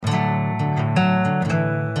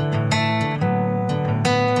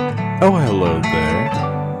Oh, hello there.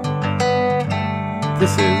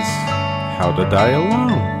 This is How to Die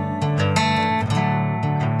Alone.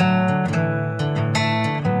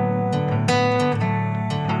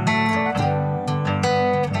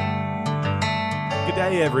 Good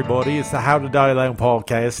day, everybody. It's the How to Die Alone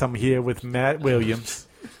podcast. I'm here with Matt Williams.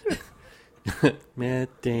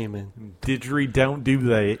 Matt Damon. Didgeridoo, don't do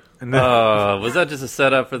that. And then, Was that just a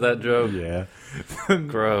setup for that joke? yeah.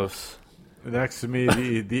 Gross. Next to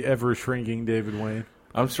me, the ever-shrinking David Wayne.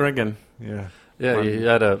 I'm shrinking. Yeah. Yeah, you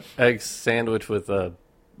had a egg sandwich with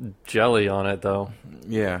jelly on it, though.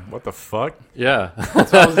 Yeah. What the fuck? Yeah.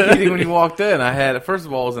 That's what I was eating when you walked in. I had, first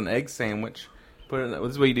of all, it was an egg sandwich. Put it in,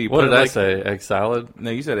 this is what you do. You What put did it I like, say? Egg salad?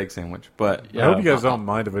 No, you said egg sandwich. But Yeah. I hope you guys don't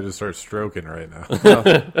mind if I just start stroking right now.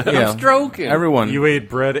 yeah, Stroking. everyone. You ate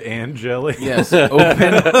bread and jelly? yes,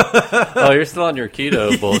 open. Oh, you're still on your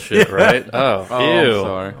keto bullshit, right? Oh, Oh, ew. I'm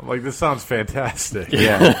sorry. I'm like, this sounds fantastic.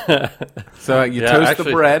 Yeah. So you Yeah, toast actually-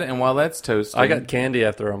 the bread, and while that's toasting, I got candy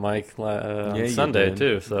after a mic you Sunday, did.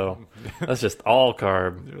 too, so that's just all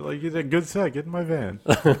carb. You're like, you did a good set. Get in my van.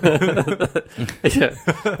 Yeah.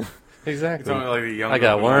 It's Exactly. only like the young I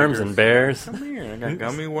got worms Lakers. and bears. Come here. I got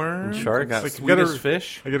gummy worms. And sharks. I got Like, you gotta- Swedish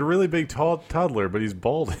fish. I get a really big toddler, but he's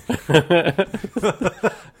balding.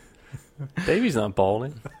 Baby's not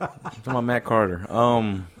balding. Talking about Matt Carter.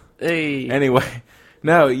 Hey. Anyway,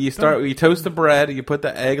 no. You toast the bread. You put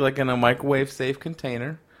the egg like in a microwave safe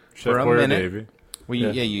container Chef for a Claire minute. Davy. Well,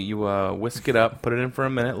 Yeah. you whisk it up, put it in for a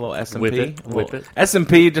minute, a little S&P. Whip it.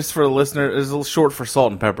 S&P, just for the listener, is a little short for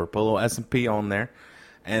salt and pepper. Put a little S&P on there.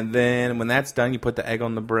 And then when that's done, you put the egg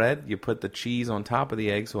on the bread. You put the cheese on top of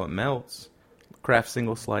the egg so it melts. Kraft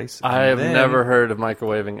single slice. I and have then- never heard of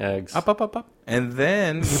microwaving eggs. Up. And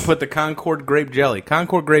then you put the Concord grape jelly.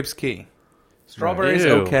 Concord grape's key. Strawberries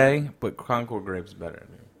Ew. okay, but Concord grape's better.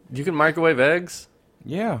 You can microwave eggs?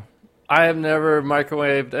 Yeah. I have never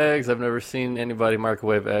microwaved eggs. I've never seen anybody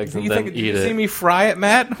microwave eggs and You then think, eat did you see it. me fry it,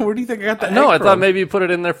 Matt? Where do you think I got the No, egg I from? thought maybe you put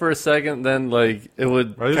it in there for a second, then like it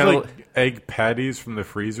would Are these kind like of. egg patties from the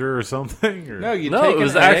freezer or something? Or? No, you No, take it an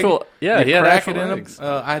was egg, actual. Yeah, you he had crack actual it in eggs.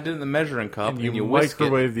 I did it in the measuring cup, and and you whisk it,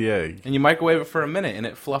 microwave the egg. and you microwave it for a minute, and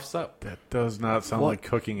it fluffs up. That does not sound What? like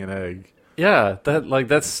cooking an egg. Yeah, that's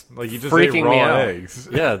Like you just freaking ate raw me out. eggs.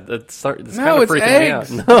 Yeah, it's kind No, of it's freaking eggs.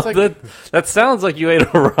 me out. No, It's like- that sounds like you ate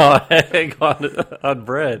a raw egg on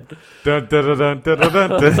bread. Dun, dun, dun, dun, dun, dun,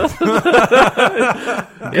 dun.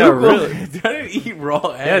 Yeah, really. I didn't eat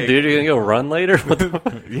raw Yeah, egg. dude, you gonna go run later? What the-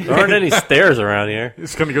 There aren't any stairs around here.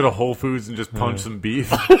 Just gonna go to Whole Foods and just punch some beef.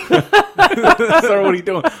 So what are you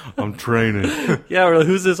doing? I'm training. Yeah, really,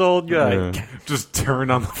 who's this old guy? Just turn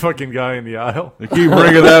on the fucking guy in the aisle. I keep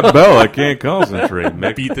ringing that bell. I can't concentrate.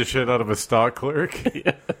 Beat the shit out of a stock clerk.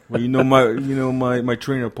 Well, my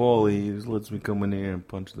trainer Paul. He just lets me come in here and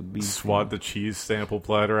punch the beef. Swat the cheese sample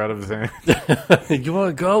platter out of his hand. You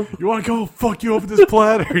want to go? You want to go? Fuck you over this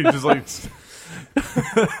platter. He just like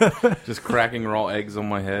Just cracking raw eggs on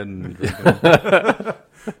my head and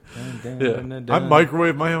I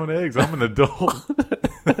microwave my own eggs. I'm an adult.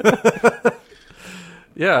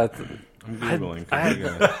 Yeah, I'm googling.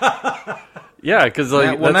 yeah, because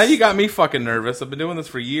like Now that's- you got me fucking nervous. I've been doing this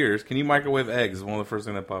for years. Can you microwave eggs? Is one of the first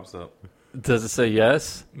thing that pops up. does it say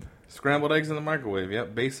yes? Scrambled eggs in the microwave.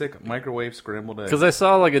 Yep, basic microwave scrambled eggs. Because I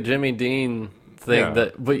saw like a Jimmy Dean thing Yeah.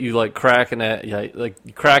 but you like crack an egg, like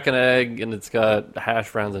you crack an egg and it's got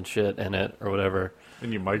hash browns and shit in it or whatever.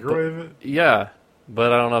 And you microwave it? Yeah,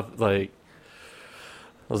 but I don't know if like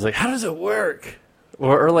I was like, how does it work?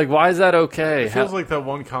 Or like, why is that okay? It feels like that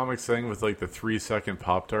one comic thing with like the 3-second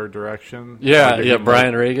Pop-Tart direction. Yeah, Like, if yeah, you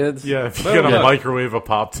Brian Regan's. Yeah, if you're Boom. gonna Yeah. microwave a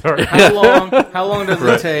Pop-Tart. How long does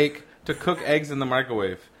it take to cook eggs in the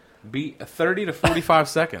microwave? Be 30 to 45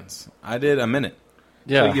 seconds. I did a minute.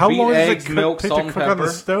 Yeah, So you How beat long does eggs, it milk, take salt, to and cook on the pepper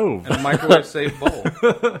stove? in a microwave safe bowl.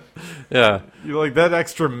 yeah, You like that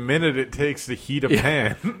extra minute it takes to heat a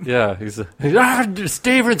pan. yeah. He's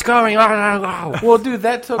Steven's coming. Well, dude,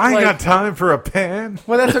 that took I ain't like got time for a pan.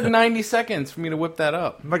 that took 90 seconds for me to whip that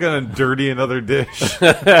up. I'm not gonna dirty another dish.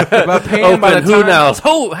 By pan, Open by the who time- knows?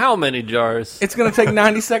 How many jars? It's gonna take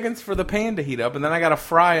 90 seconds for the pan to heat up, and then I gotta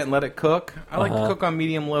fry it and let it cook. I like to cook on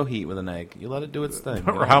medium-low heat with an egg. You let it do its thing.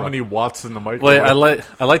 or how many watts in the microwave? Wait,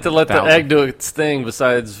 I like to let the 1,000. egg do its thing.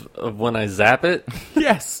 Besides of when I zap it,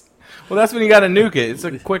 Yes. Well, that's when you gotta nuke it. It's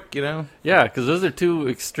a quick, yeah, because those are two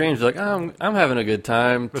extremes. Like, I'm having a good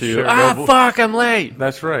time. To Sure, noble. fuck, I'm late.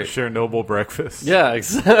 That's right. Chernobyl breakfast. Yeah,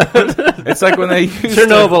 It's like when they used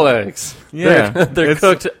Chernobyl eggs. Yeah. they're It's-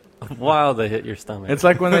 cooked while they hit your stomach. It's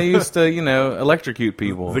like when they used to, electrocute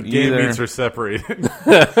people. The You either- gametes are separated.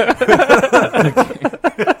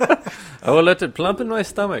 I let it plump in my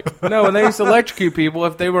stomach. No, when they used to electrocute people,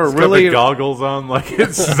 if they were Got really the goggles on like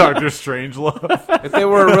it's Dr. Strangelove. if they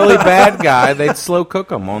were a really bad guy, they'd slow cook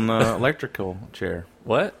them on the electrical chair.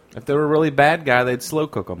 What? If they were a really bad guy, they'd slow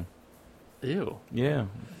cook them. Ew. Yeah.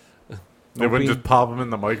 They wouldn't just pop them in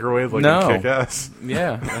the microwave like No. in Kick-Ass.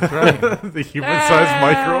 Yeah, that's right. The human-sized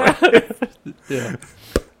microwave. Yeah.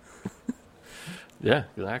 Yeah,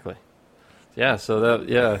 exactly. Yeah,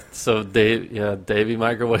 so Davey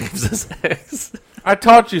microwaves his eggs. I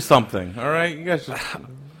taught you something, all right? You guys just...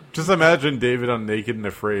 Just imagine David on Naked and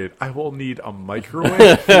Afraid. I will need a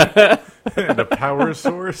microwave and a power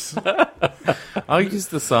source. I'll use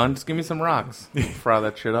the sun. Just give me some rocks. Fry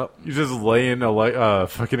that shit up. You just lay in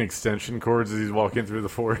fucking extension cords as he's walking through the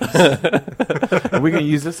forest. And we can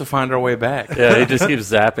use this to find our way back. Yeah, he just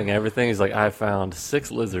keeps zapping everything. He's like, I found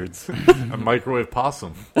 6 lizards. A microwave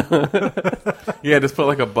possum. Yeah, just put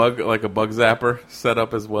like a bug zapper set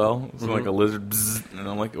up as well. So like a lizard, bzzz, and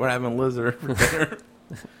I'm like, we're having a lizard for dinner.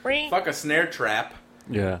 Fuck a snare trap.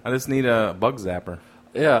 Yeah. I just need a bug zapper.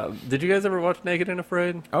 Yeah. Did you guys ever watch Naked and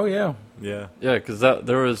Afraid? Oh yeah. Yeah. Yeah, because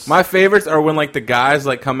there was... My favorites are when like the guys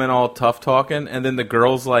like come in all tough talking, and then the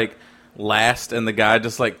girls like last, and the guy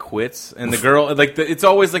just like quits, and the girl like it's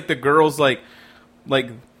always like the girls like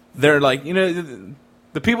they're like, you know,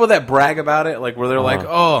 the people that brag about it, like where they're like,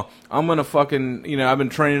 oh, I'm gonna fucking, you know, I've been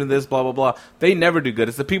training this, blah blah blah. They never do good.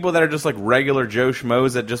 It's the people that are just like regular Joe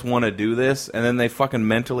Schmoes that just want to do this, and then they fucking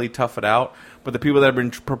mentally tough it out. But the people that have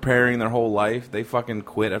been preparing their whole life, they fucking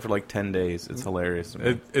quit after like 10 days. It's hilarious to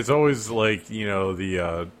me. It's always like, you know,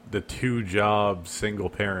 the 2-job single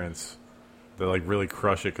parents that like really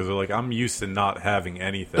crush it because they're like, I'm used to not having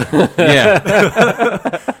anything.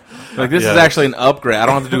 Yeah. Like, this is actually an upgrade. I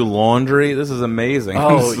don't have to do laundry. This is amazing.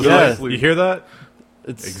 Oh, yeah. You hear that?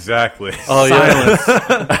 It's, Exactly. oh,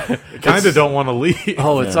 yeah. Kind of don't want to leave.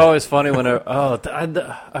 Oh, it's always funny when...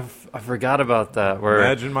 I forgot about that. Where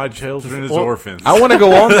Imagine my children as Well, orphans. I want to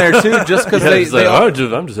go on there, too, just because he's like, I'm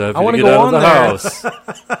just happy I wanna to go get out on of the there.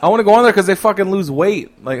 house. I want to go on there because they fucking lose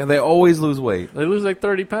weight. Like, they always lose weight. They lose like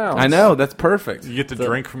 30 pounds. I know. That's perfect. You get to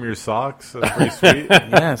drink from your socks. That's pretty sweet.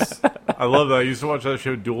 Yes. I love that. I used to watch that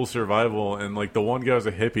show, Dual Survival, and like the one guy was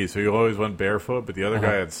a hippie, so he always went barefoot, but the other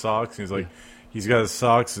guy had socks. And he's like, he's got his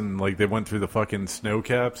socks, and like they went through the fucking snow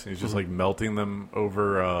caps, and he's just like melting them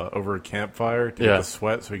over a campfire to get the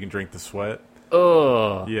sweat, so he can drink the sweat.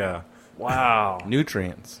 Oh, Yeah. wow.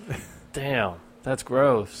 Nutrients. Damn. That's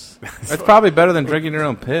gross. That's probably better than drinking your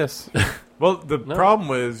own piss. Well, the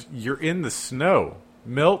problem is you're in the snow.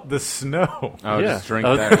 Melt the snow. Oh, yeah. just drink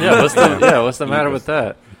that. What's the matter with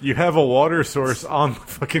that? You have a water source on the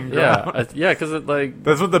fucking ground. Yeah, because it like...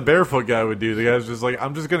 That's what the barefoot guy would do. The guy's just like,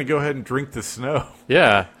 I'm just going to go ahead and drink the snow.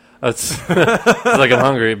 Yeah. That's it's like, I'm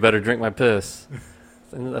hungry, better drink my piss.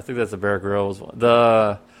 I think that's the Bear Grylls one.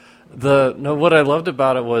 What I loved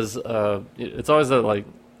about it was it's always the like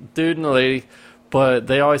dude and the lady, but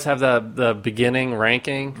they always have the beginning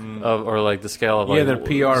ranking of, or like the scale of like, their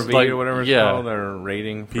PRV like, or whatever it's called, their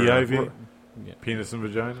rating. For, PIV? Penis and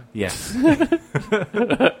vagina? Yes.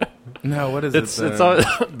 No, what is It's it? always,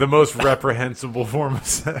 The most reprehensible form of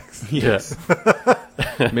sex. Yes.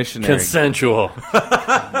 Missionary. consensual.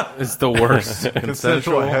 It's the worst.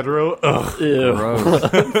 Consensual hetero? Ugh. Ew.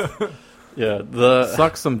 Gross. Yeah.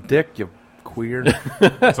 Suck some dick, you queer.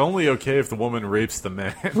 It's only okay if the woman rapes the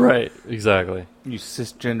man. Right. Exactly. You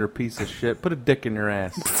cisgender piece of shit. Put a dick in your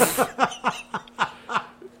ass.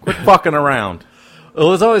 Quit fucking around. It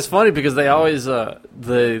was always funny because they always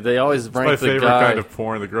they always It's my rank the favorite guy. kind of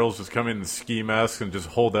porn. The girls just come in ski masks and just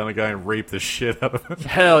hold down a guy and rape the shit out of him.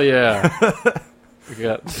 Hell yeah.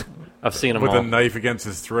 I've seen them With all. a knife against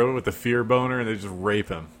his throat with a fear boner, and they just rape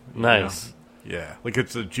him. Nice. Yeah, like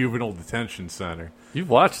it's a juvenile detention center. You've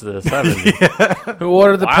watched this, haven't you? Who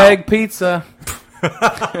ordered the peg pizza?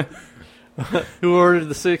 Who ordered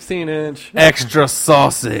the 16-inch? Extra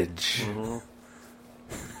sausage.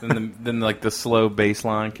 Then like the slow bass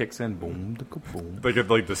line kicks in. Boom, boom. They get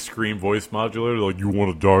like the scream voice modulator, like, you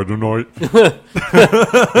want to die tonight?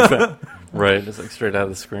 Right, it's like straight out of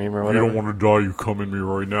the Scream or You whatever. don't want to die, you come in me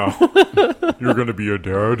right now. You're going to be a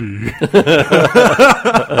daddy.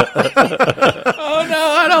 Oh no,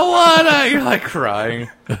 I don't wanna. You're like crying.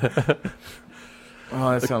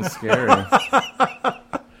 Oh, that sounds scary.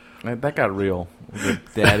 Man, that got real. The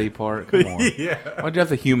daddy part. Come on. Yeah. Why'd you have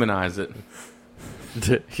to humanize it?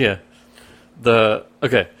 Yeah.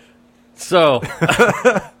 Okay. So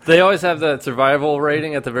they always have that survival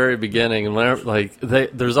rating at the very beginning, and whenever, like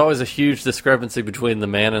there's always a huge discrepancy between the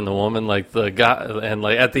man and the woman. Like the guy, and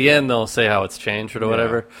like at the end they'll say how it's changed or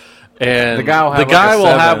whatever. And The guy will have guy like a will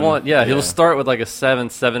have 7. one. Yeah, he'll Yeah. start with like a 7,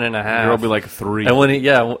 7.5. Girl will be like 3. and when he,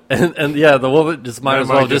 the woman just might That as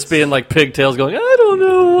well might just get- be in like pigtails, going, I don't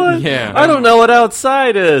know what, Yeah. I don't know what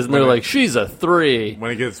outside is, and they're When it- like, she's a 3. When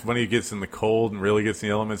he gets in the cold and really gets in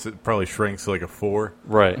the elements, it probably shrinks to like a 4.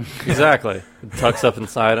 Right, exactly. It tucks up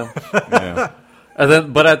inside him, yeah. and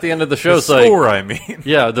then but at the end of the show, The it's like, score, I mean.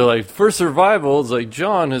 yeah, they're like, for survival, it's like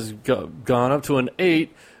John has gone up to an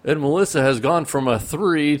 8. And Melissa has gone from a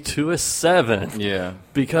 3 to a 7 Yeah.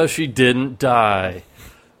 because she didn't die.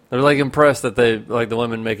 They're like impressed that they like the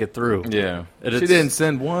women make it through. Yeah. And She it's- didn't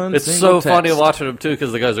send one. It's single so funny text. watching them too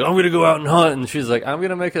because the guy's like, "I'm going to go out and hunt," and she's like, "I'm going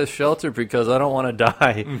to make a shelter because I don't want to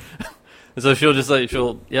die." and so she'll just like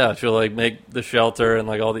she'll like make the shelter and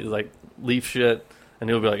like all these like leaf shit, and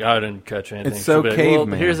he'll be like, "I didn't catch anything." It's so She'll be like, well,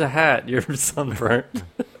 caveman. here's a hat. You're sunburnt.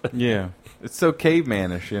 Yeah. It's so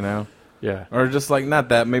cavemanish, you know? yeah, Or just like, not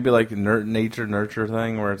that, maybe like nature nurture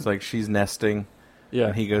thing where it's like she's nesting yeah.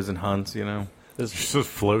 and he goes and hunts, you know? She's just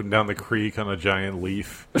floating down the creek on a giant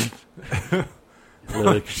leaf.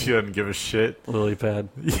 Lily, She doesn't give a shit. lily pad.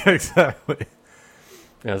 Yeah, exactly.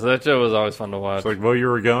 Yeah, so that show was always fun to watch. It's like, well, you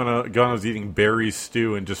were gone. I was eating berry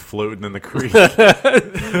stew and just floating in the creek.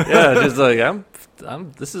 yeah, just like I'm.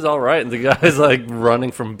 This is all right, and the guy's like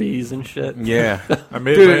running from bees and shit. Yeah. I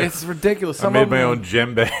made Dude, my, it's ridiculous. I Some made of my them own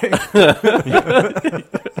djembe.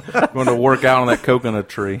 going to work out on that coconut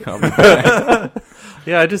tree. I'll be back.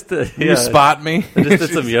 Yeah, I just You spot me? I just did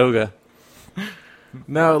some yoga.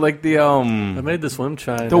 No, like I made the swim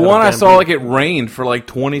chime. the one I saw, like it rained for like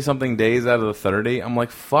 20 something days out of the 30. I'm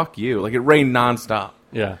like, fuck you. Like it rained nonstop.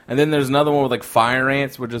 Yeah, And then there's another one with like fire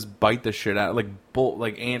ants would just bite the shit out,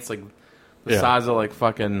 like ants like the Yeah. size of like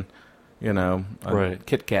fucking, you know, a Right.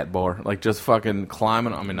 Kit Kat bar, like just fucking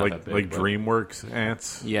climbing. I mean, not that like big, like but- DreamWorks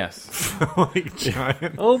ants. Yes, Like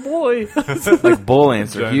giant oh boy. like bull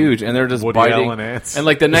ants are Giant huge, and they're just Woody biting. Allen ants. And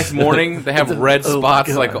like the next morning, they have red Oh, spots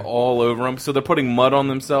God. like all over them. So they're putting mud on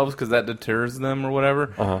themselves because that deters them or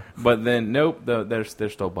whatever. Uh-huh. But then nope, they're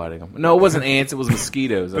still biting them. No, it wasn't ants; it was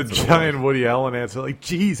mosquitoes. the That's what it was. giant Woody Allen ants are like,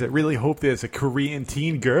 geez, I really hope there's a Korean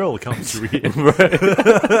teen girl comes through here.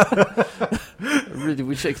 Really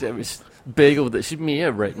wish I could have a bagel that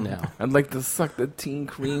Mia right now. I'd like to suck the teen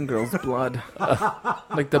Korean girl's blood. I'd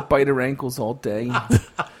like to bite her ankles all day.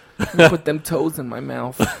 Put them toes in my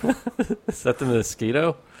mouth. Is that the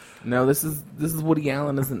mosquito? No, this is Woody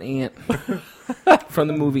Allen as an ant from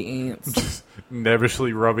the movie Ants.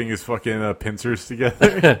 Neverishly rubbing his fucking pincers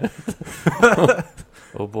together.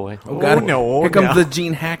 Oh boy. Oh God! no, Here comes no. the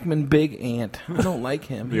Gene Hackman big ant. I don't like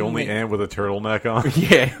him. The only ant with a turtleneck on.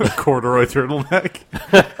 Yeah. A corduroy turtleneck.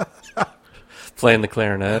 Playing the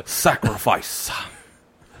clarinet. Sacrifice.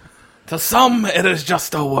 To some, it is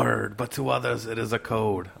just a word, but to others, it is a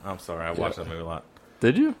code. I'm sorry, I watched that movie a lot.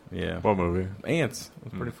 Did you? Yeah. What movie? Ants.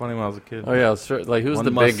 It was pretty funny when I was a kid. Oh yeah, sure. Like who's One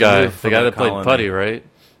the must big guy? live for The guy the that played colony. Putty, right?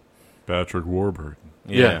 Patrick Warburton.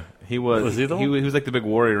 Yeah. He was. Was he the he one? was like the big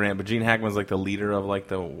warrior ant, but Gene Hackman's like the leader of like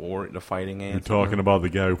the fighting You're ants. talking about the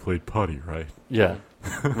guy who played Putty, right? Yeah.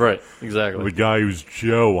 Right. The Exactly. guy who's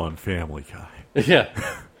Joe on Family Guy. Yeah.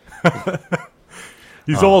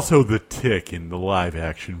 He's also the Tick in the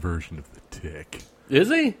live-action version of the Tick. Is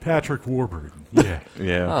he? Patrick Warburton. Yeah.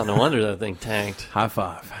 Yeah. Oh, no wonder that thing tanked. High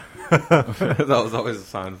five. That was always a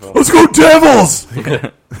Seinfeld. Let's go Devils!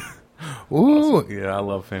 Ooh. Yeah, I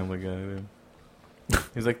love Family Guy, dude.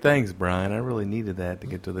 He's like, thanks, Brian. I really needed that to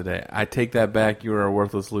get to the day. I take that back. You are a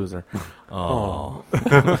worthless loser. Oh.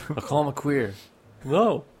 I'll call him a queer.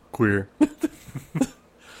 No. Queer.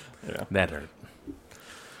 That hurt.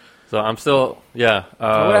 So I'm still,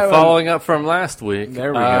 Whatever. following up from last week.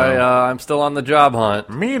 There we go. I'm still on the job hunt.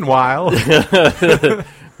 Meanwhile,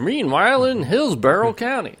 Meanwhile, in Hillsborough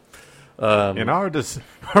County. in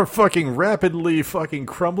our fucking rapidly fucking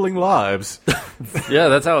crumbling lives, Yeah,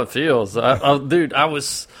 that's how it feels. Dude,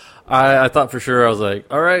 I thought for sure, I was like,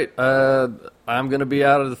 all right, I'm going to be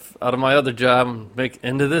out of my other job, make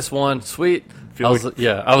into this one. Sweet.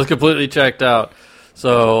 I was completely checked out.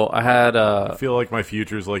 So I had, I feel like my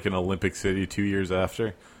future's like in Olympic City 2 years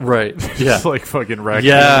after. right. Yeah. Just like fucking raccoons.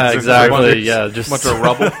 Yeah, and exactly. critters. Yeah, just Bunch of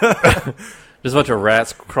rubble. just a bunch of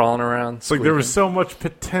rats crawling around. It's like there was so much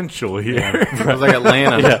potential here. It was like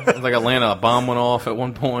Atlanta. It was like Atlanta. A bomb went off at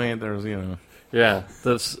one point. There was, Yeah.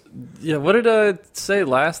 What did I say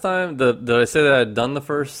last time? Did I say that I had done the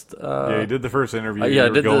first? Yeah, you did the first interview. yeah, I you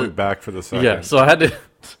were did going back for the second. Yeah, so I had to.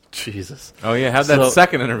 Jesus. Oh yeah, have that So-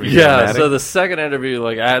 second interview. Yeah, Maddie. so the second interview,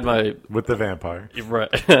 like I had my With the vampire.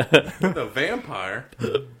 right. the vampire.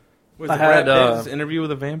 Was I Brad had, Pitt's interview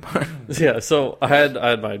with a vampire? Yeah, so I had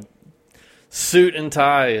my suit and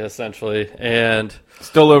tie essentially, and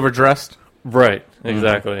Still overdressed. right,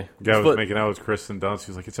 exactly. Guy was But- making out with Kristen Dunst.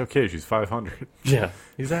 He was like, "It's okay. She's 500." Yeah,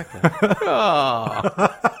 exactly.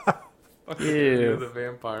 You're Ew. the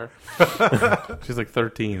vampire. She's like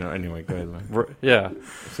 13. Anyway, go ahead, man. Yeah.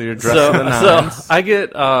 So you're dressed to the nines. So I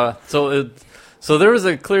get so there was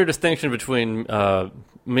a clear distinction between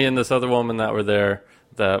me and this other woman that were there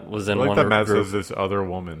that was I in like one that of Matt group. says this other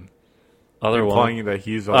woman, Other implying woman. that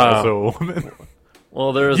he's also a woman.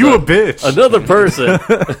 Well, there was You a bitch. another person,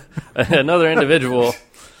 another individual.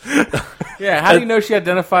 Yeah, how do you know she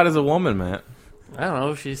identified as a woman, Matt? I don't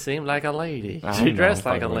know. She seemed like a lady. I She don't dressed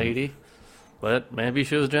know, like a fucking- lady, but maybe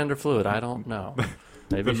she was gender fluid. I don't know.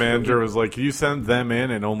 Maybe The she manager was like, "Can you send them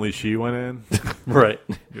in?" And only she went in. right.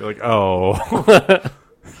 You're like, "Oh,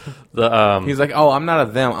 The He's like, oh, I'm not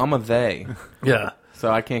a them, I'm a they. yeah,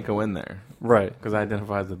 So I can't go in there right. because I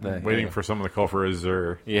identify as a they. waiting for someone to call for a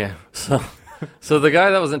Zer." Yeah. So the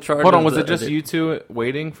guy that was in charge. Hold on, of was the- it just you two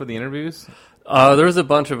waiting for the interviews? There was a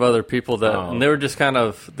bunch of other people that, Oh. and they were just kind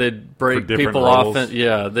of they'd break different people roles? off, and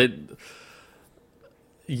yeah, they.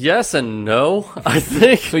 Yes and no, I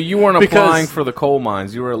think. So you weren't Because- applying for the coal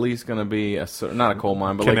mines. You were at least going to be not a coal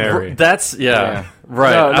mine, but Canary. like That's yeah.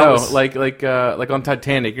 right. No, I no, was- like on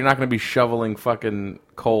Titanic, you're not going to be shoveling fucking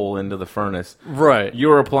coal into the furnace. right. You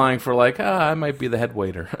were applying for I might be the head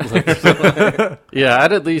waiter. Yeah,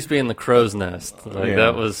 I'd at least be in the crow's nest. Like Yeah.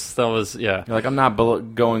 that was yeah. You're like, I'm not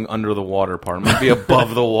going under the water part. I'm going to be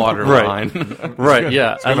above the water Right. line. Right,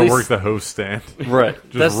 yeah. It's At gonna least, work the host stand. right.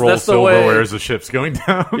 Just roll the silverware way. as the ship's going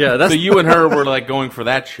down. Yeah, that's So you and her were like going for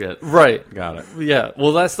that shit. right. Got it. Yeah,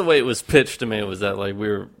 well, that's the way it was pitched to me. Was that like we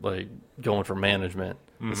were like going for management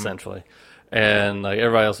essentially, and like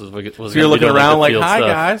everybody else was So gonna you're be looking doing, around the like, field hi stuff.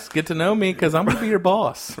 guys, get to know me because I'm going to be your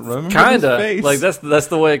boss. Remember this Kinda face? like that's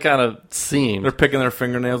the way it kind of seemed. They're picking their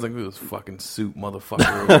fingernails like this fucking suit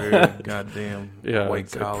motherfucker over here. Goddamn Yeah, white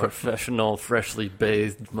it's a collar. professional, freshly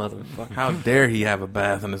bathed motherfucker. How dare he have a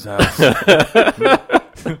bath in his house?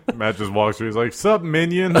 Matt just walks through. He's like, "Sup,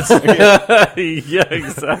 minions?" Yeah,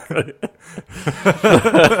 exactly.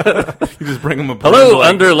 You just bring him a Hello, like,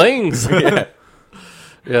 underlings. yeah,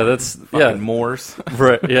 Yeah, that's fucking Moors.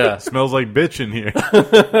 right. Yeah, Smells like bitch in here.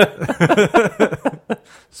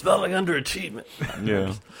 smelling underachievement.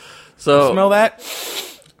 Yeah. So Smell that?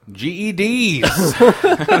 GEDs.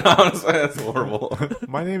 Honestly, that's horrible.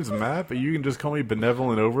 My name's Matt, but you can just call me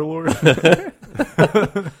Benevolent Overlord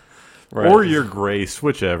right. or Your Grace,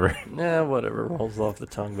 whichever. Yeah, whatever rolls off the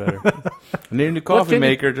tongue better. I need a new coffee can you-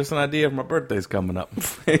 maker. Just an idea of my birthday's coming up.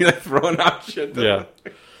 You're like throwing out shit. Yeah.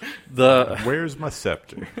 The Where's my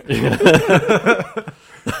scepter?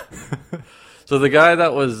 so the guy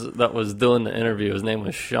that was doing the interview, his name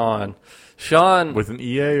was Sean. Sean With an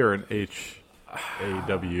EA or an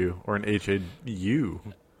HAW or an HAU?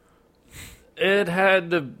 it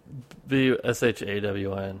had to be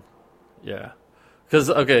SHAWN. Yeah. Cuz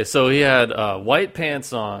okay, so he had white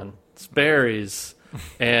pants on, Sperry's,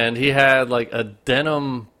 and he had like a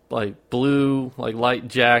denim like blue like light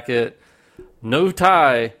jacket, no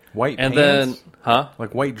tie, White and pants? then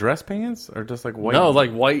Like white dress pants? Or just like white? No,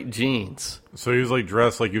 like white jeans. So he was like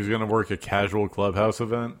dressed like he was going to work a casual clubhouse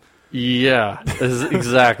event. Yeah,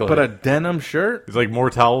 exactly. But a denim shirt? He's like, "More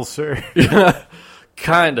towels, sir."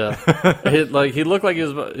 Kinda. He looked like he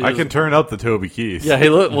was. I can turn up the Toby Keith. Yeah, he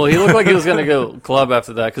looked like he was gonna go club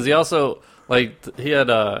after that because he also he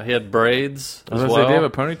had braids I as was well. gonna say, do you have a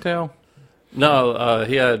ponytail? No,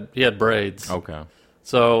 he had braids. Okay.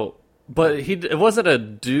 So, but it wasn't a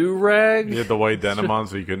do rag. He had the white denim on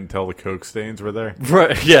so you couldn't tell the Coke stains were there.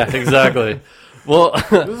 Right? Yeah, exactly. Well,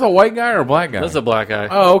 This is a white guy or a black guy? that's a black guy.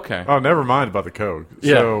 Oh, okay. Oh, never mind about the Coke.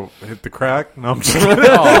 Yeah. So, hit the crack? No, I'm just kidding.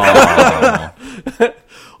 Aw.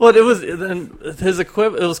 Well, it was then his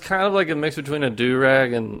equipment. It was kind of like a mix between a do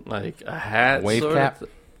rag and like a hat, Wave sort cap? of.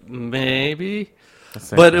 Maybe. That's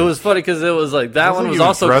But it. it was funny because it was like that Sounds one like was he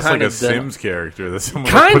also dressed kind like a of Sims character. That someone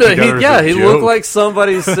Kind put of, together as a he joke. looked like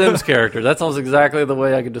somebody's Sims character. That's almost exactly the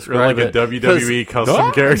way I could Or describe like a it. WWE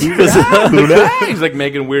custom character. He's like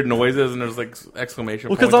making weird noises, and there's like exclamation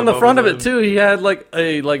Well, points. because on the above front of his it too, he had like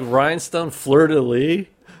a rhinestone fleur de lis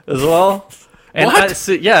as well. And What? I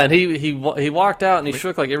see, yeah, and he walked out and he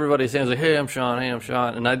shook like everybody's hands like, "Hey, I'm Sean. Hey, I'm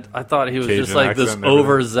Sean." And I thought he was Cajun just like this accent and everything.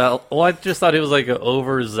 overzealous. Well, I just thought he was like an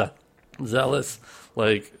overzealous,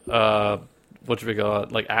 like what should we call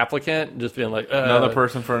it, like applicant, just being like Another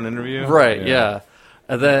person for an interview? right? Yeah.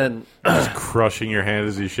 And then Just crushing your hand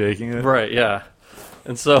as he's shaking it. right, yeah,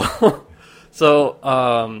 and so Nice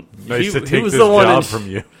he, to he take was this the one job in, from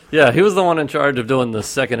you. Yeah, he was the one in charge of doing the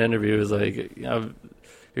second interview. He was like,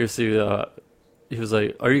 here's the he was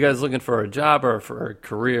like, "Are you guys looking for a job or for a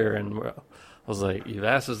career?" And I was like, "You've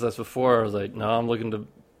asked us this before." I was like, "No, I'm looking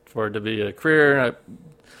for it to be a career."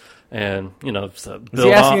 And you know, so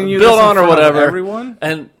build on or whatever. Everyone?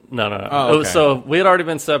 And no. Oh, okay. So we had already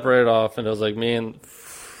been separated off, and it was like me and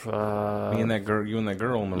that girl, you and that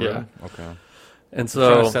girl in the room. Okay. And Trying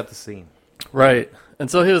so to set the scene. right. And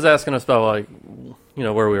so he was asking us about like, you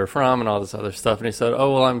know, where we were from and all this other stuff. And he said,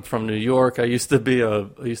 "Oh, well, I'm from New York. I used to be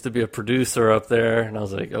a producer up there." And I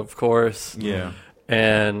was like, "Of course." Yeah.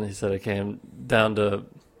 And he said I came down to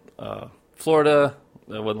Florida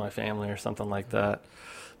with my family or something like that.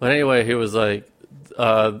 But anyway, he was like,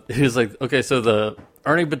 okay, so the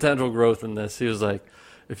earning potential growth in this, he was like,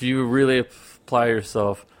 if you really apply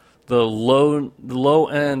yourself, the low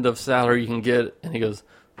end of salary you can get, and he goes,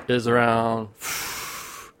 is around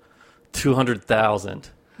 200,000.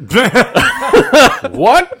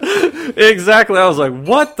 What? Exactly. I was like,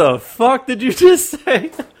 what the fuck did you just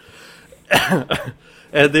say?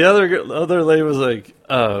 And the other lady was like,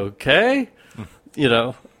 okay, you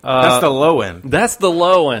know. That's the low end. That's the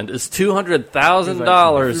low end. It's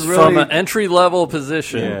 $200,000 Really? from an entry level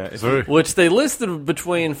position, Yeah. So, which they listed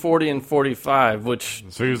between 40 and 45. Which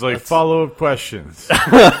so he was like, follow-up questions.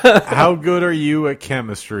 How good are you at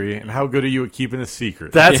chemistry, and how good are you at keeping a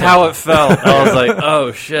secret? that's how it felt. I was like,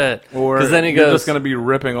 oh shit. Or Because then he you're goes, just going to be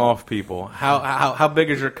ripping off people. How big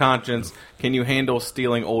is your conscience? Can you handle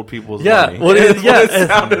stealing old people's money? Well, That's what it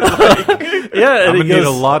sounded like. yeah, and I'm he going to need a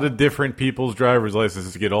goes, lot of different people's driver's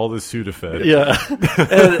licenses to get all this Sudafed. yeah,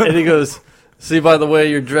 and he goes, see, by the way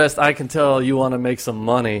you're dressed, I can tell you want to make some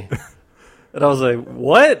money. And I was like,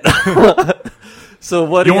 what? So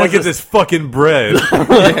what? You want to get this fucking bread.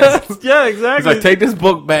 Yeah, exactly. He's like, take this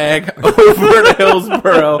book bag over to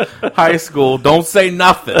Hillsborough High School. Don't say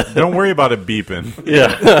nothing. Don't worry about it beeping.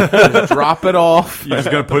 Yeah. Just drop it off. You're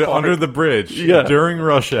just going to put it under the bridge during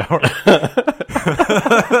rush hour.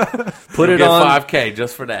 Put it Get on $5K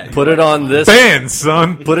just for that. Put it on this. Ban,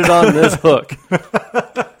 son. Put it on this hook.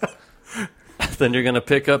 Then you're gonna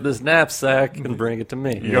pick up this knapsack and bring it to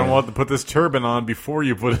me. You're going to want to put this turban on before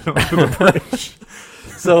you put it under the bridge.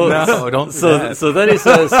 So No, don't do that. So then he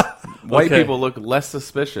says, White okay. people look less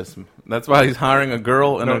suspicious. That's why he's hiring a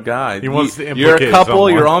girl and a guy. he wants to You're a implicate couple.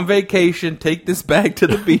 someone. You're on vacation. Take this bag to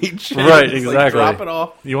the beach. Right, Just, exactly. Drop it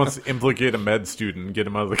off. He wants to implicate a med student and get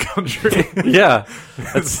him out of the country. Yeah,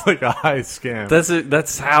 It's like a high scam. that's it.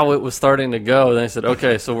 That's how it was starting to go. Then he said,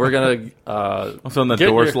 okay, so we're gonna. So when the Get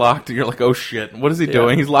door's your- look, you're like, oh shit, what is he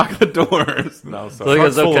doing? He's locking the doors. No, So sorry. he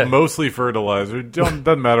goes, Truck's full okay. of mostly fertilizer.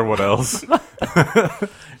 Doesn't matter what else.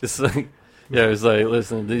 It's like, yeah, it was like,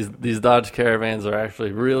 listen, these Dodge Caravans are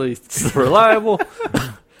actually really reliable.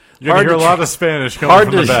 You're Hard going to hear a to lot of Spanish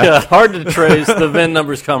coming from the back. hard to trace. The VIN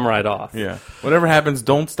numbers come right off. Yeah. Whatever happens,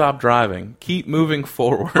 don't stop driving. Keep moving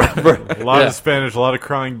forward. A lot Yeah. of Spanish, a lot of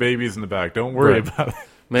crying babies in the back. Don't worry Right. about it.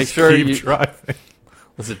 Make Just sure keep you driving.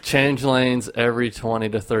 change lanes every 20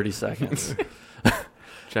 to 30 seconds.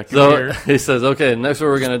 Check your So gear. he says, okay, next what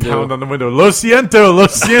we're gonna Pound do. on the window. Lo siento, lo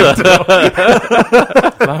siento.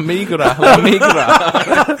 La migra, la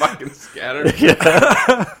migra. Fucking scattered.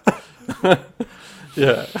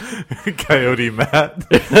 Yeah, Coyote Matt.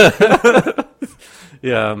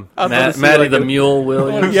 yeah. I'd love to see Matty like the a- Mule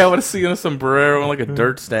Williams. Yeah, I want to see you in a sombrero and like a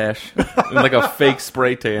dirt stash and like a fake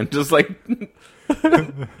spray tan, just like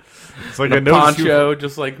It's like a I noticed you, poncho,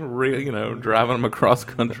 just like driving them across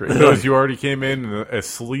country. noticed you already came in a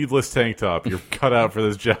sleeveless tank top. You're cut out for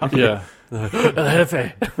this job. Yeah. El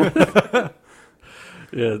Jefe.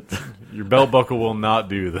 Yeah. Your belt buckle will not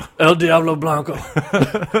do though. El Diablo Blanco.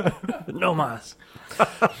 No más.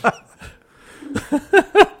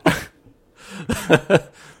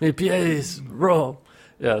 Mi pies roll.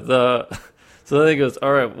 Yeah, so then he goes,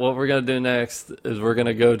 all right, what we're going to do next is we're going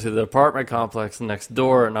to go to the apartment complex next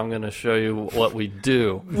door, and I'm going to show you what we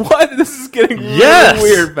do. What? This is getting Yes!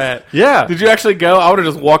 really weird, Matt. Yeah. Did you actually go? I would have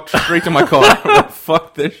just walked straight to my car.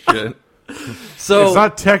 Fuck this shit. So, It's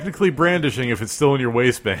not technically brandishing if it's still in your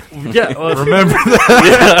waistband. yeah, well, Remember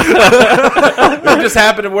that. You just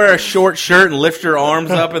happen to wear a short shirt and lift your arms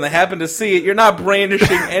up, and they happen to see it. You're not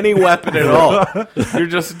brandishing any weapon at all. You're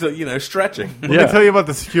just, stretching. Let me tell you about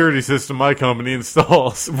the security system my company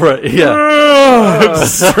installs. right, yeah.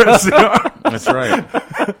 Stretch the arm. That's right.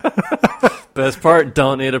 Best part,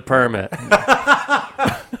 don't need a permit.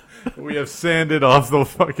 We have sanded off the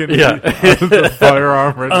fucking Yeah.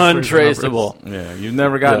 firearm registration Untraceable. Yeah, you've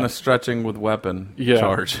never gotten Yeah. a stretching with weapon Yeah.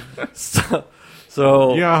 charge. So,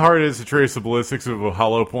 You know how hard it is to trace the ballistics of a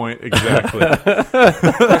hollow point? Exactly.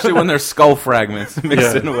 Especially when there's skull fragments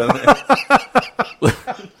mixed Yeah. in with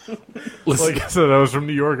it. Like I said, I was from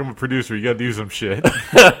New York. I'm a producer. You got to do some shit.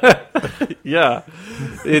 Yeah.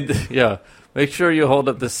 Yeah. Make sure you hold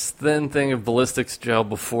up this thin thing of ballistics gel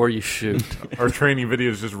before you shoot. Our training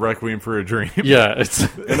video is just Requiem for a Dream. Yeah. It's In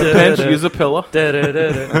a pinch, use a pillow.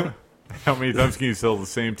 How many times can you sell the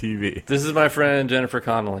same TV? This is my friend Jennifer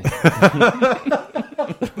Connelly.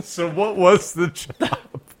 So what was the job?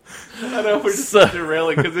 I know we're just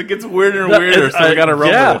derailing because it gets weirder and weirder, so we got to run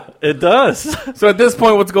Yeah, with it does. it. So at this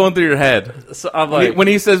point, what's going through your head? So I'm When he, like, when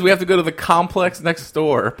he says we have to go to the complex next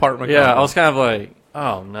door, apartment yeah, complex. I was kind of like,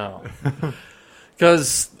 oh no,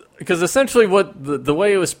 because essentially what the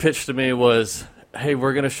way it was pitched to me was, hey,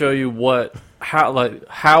 we're going to show you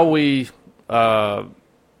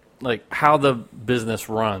how the business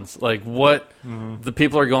runs, like what the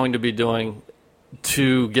people are going to be doing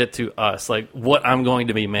to get to us, like what I'm going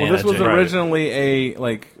to be managing. Well, this was originally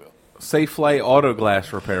a Safe Flight auto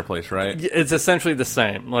glass repair place, right? It's essentially the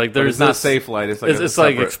same. Like But there's it's not this- Safe Flight. It's like it's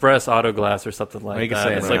like Express Auto Glass or something like Make it that.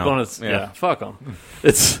 say it It's right like now. one of Yeah. fuck them.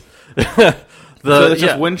 It's So it's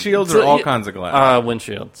just windshields or So, all yeah, kinds of glass?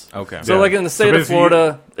 Windshields. Okay. So Yeah. like in the state of basically,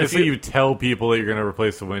 Florida, if you tell people that you're going to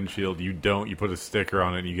replace the windshield, you don't. You put a sticker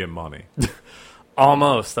on it and you get money.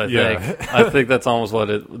 almost, I Yeah. think. I think that's almost what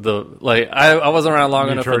I wasn't around long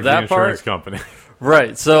You enough charge for the that insurance part. company.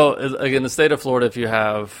 Right. So like in the state of Florida, if you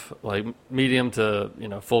have like medium to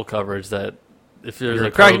full coverage, that if there's You're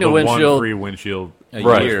a crack in entitled your to one windshield, free windshield A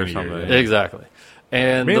Right. year or in a something. yeah. exactly.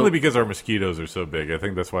 And Mainly because our mosquitoes are so big. I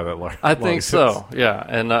think that's why that large. I think so. Yeah,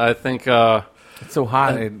 and I think It's so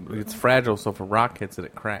hot, it's fragile, so if a rock hits it,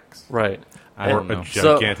 it cracks. right. I Or don't know. a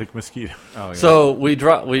gigantic mosquito. Oh, yeah. So we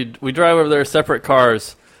drive over there separate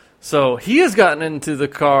cars. So he has gotten into the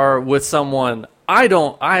car with someone I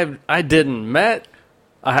didn't met.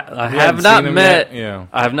 I You have hadn't not seen him met. yet? Yeah.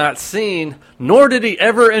 I have not seen, nor did he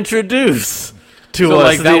ever introduce to So us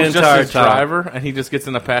like the that was just entire his time. driver, and he just gets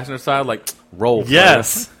in the passenger side, like roll.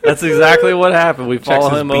 Yes, that's exactly what happened. We Checks follow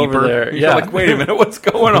his him beeper. over there. You're Yeah, like, wait a minute, what's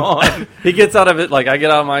going on? he gets out of it. Like I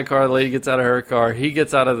get out of my car, the lady gets out of her car. He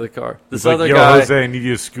gets out of the car. This It's like, other yo, guy, Jose, I need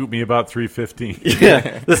you to scoop me about 315.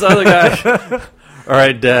 yeah, this other guy. All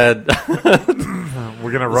right, Dad.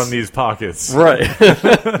 We're gonna run these pockets. Right.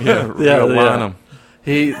 Yeah, Yeah, line yeah. him.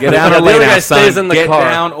 He Get down the or lay other down, guy stays son. in the Get car.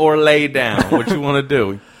 down or lay down. What you want to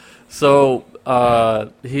do? So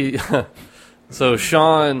so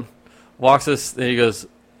Sean walks us. And he goes,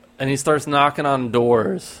 and he starts knocking on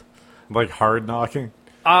doors. Like hard knocking.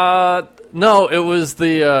 No, it was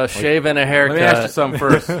the shave and a haircut. Let me ask you something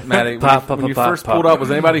first, Matty. Pop, When pop, you pop, first pop. pulled up, was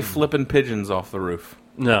anybody flipping pigeons off the roof?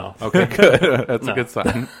 No, Okay, good. That's No. a good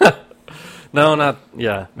sign. no, not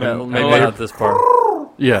yeah. And- Maybe and not this part.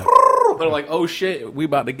 Yeah, They're like, oh shit, we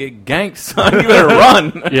about to get ganked, son. You better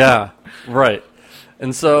run. yeah, right.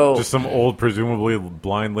 And so Just some old, presumably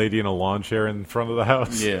blind lady in a lawn chair in front of the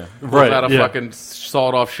house. Yeah. Right, Out a yeah. fucking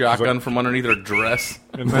sawed-off shotgun from underneath her dress.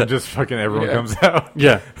 And then just fucking everyone Yeah. comes out.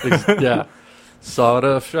 yeah, yeah.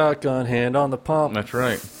 Sawed-off shotgun, hand on the pump. That's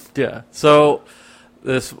right. Yeah. So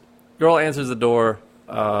this girl answers the door,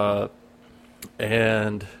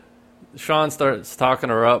 and Sean starts talking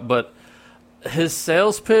her up, but his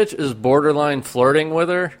sales pitch is borderline flirting with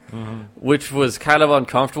her, which was kind of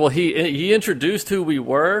uncomfortable. He introduced who we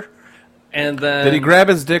were, and then Did he grab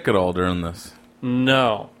his dick at all during this?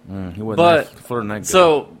 No. He wasn't But- that flirting that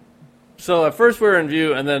good. So at first we were in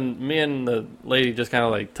view, and then me and the lady just kind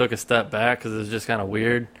of like took a step back because it was just kind of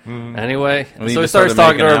weird. Anyway, And he so he just starts started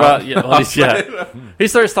talking to her making about he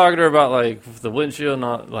starts talking to her about like the windshield,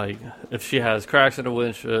 not like if she has cracks in the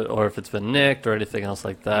windshield or if it's been nicked or anything else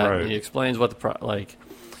like that. Right. And he explains what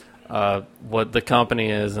what the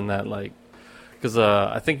company is and that like. Because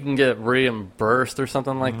I think you can get reimbursed or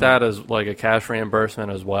something like that as like a cash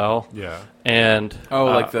reimbursement as well. Yeah. And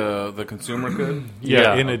like the consumer could?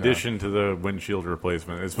 yeah, In addition to the windshield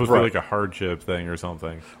replacement. It's supposed to Right. be like a hardship thing or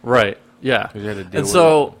something. right, yeah. You had to deal And with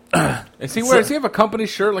so Is he does he have a company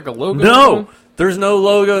shirt, like a logo? no, there's no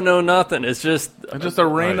logo, no nothing. It's just Just a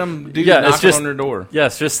random dude Yeah, it's knocking just- on their door.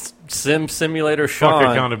 yes, just simulator Fuck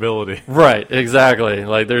Sean. accountability. Right, exactly.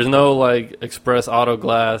 Like there's no like Express Auto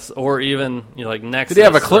Glass or even like Nexus. Did he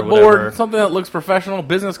have a or clipboard? whatever. Something that looks professional?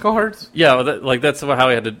 Business cards? Yeah, well, that's how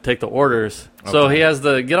he had to take the orders. So Okay. he has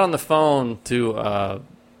to get on the phone to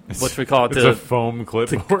what we call it It's to a foam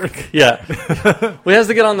clipboard. yeah. Well, he has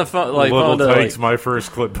to get on the phone like Little phone to Tykes, like, my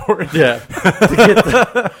first clipboard. yeah to get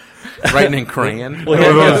the, Writing in crayon. Well, One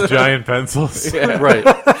of yeah. those giant pencils. Yeah. right.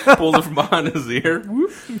 Pulls it from behind his ear.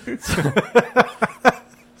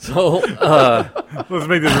 So Let's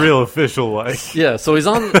make this real official. Like, yeah, so he's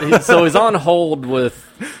on hold with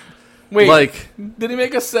Wait, like did he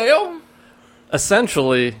make a sale?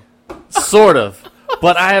 essentially Sort of.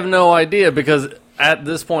 But I have no idea because at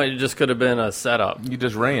this point it just could have been a setup. You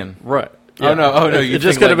just ran. Right. Oh, no. Oh, no. It You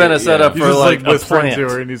just think could have like been a it- setup He's for just like a whispering plant. to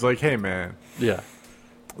her, and he's like, "Hey, man, Yeah.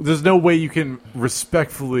 there's no way you can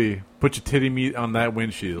respectfully put your titty meat on that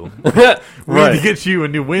windshield. We need to Right. get you a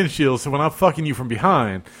new windshield, so when I'm fucking you from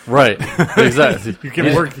behind, Right. Exactly. you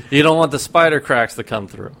can work. You don't want the spider cracks to come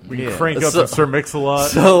through. We can Yeah. crank up So- the Sir Mix-a-Lot.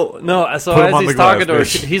 So no, so Put him as on he's the glass, talking to her,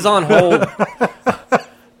 bitch. he's on hold.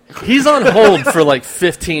 He's on hold for like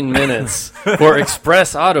 15 minutes for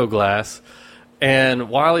Express Auto Glass, and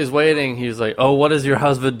while he's waiting, he's like, "Oh, what does your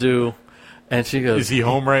husband do?" And she goes, Is he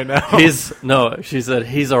home right now? She said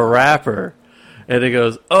he's a rapper, and he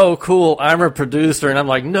goes, "Oh, cool, I'm a producer," and I'm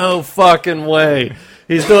like, "No fucking way."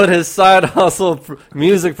 He's doing his side hustle,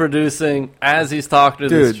 music producing, as he's talking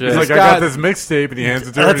to this Dude, chick. He's like, This I guy- got this mixtape, and he hands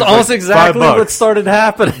it to her. That's and he's almost like, exactly $5. what started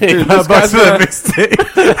happening. $5 guy's for that mixtape.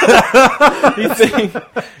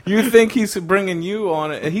 you think he's bringing you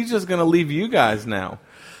on it, and he's just going to leave you guys now.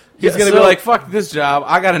 He's Yeah, going to so- be like, fuck this job.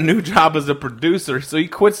 I got a new job as a producer. So he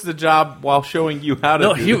quits the job while showing you how to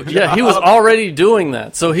No, do the he job. was already doing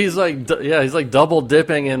that. So he's like, he's like double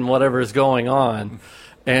dipping in whatever's going on,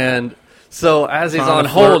 and so as he's Trying on to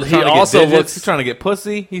flirt, hold, he trying to get also digits. looks. He's trying to get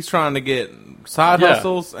pussy. He's trying to get side Yeah.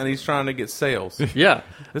 hustles, and he's trying to get sales. Yeah,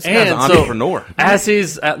 This guy's an And so, entrepreneur. as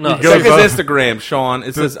he's at, no, He so- goes Check up- his Instagram, Sean.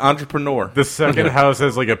 It says entrepreneur. The second house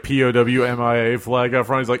has like a POW MIA flag up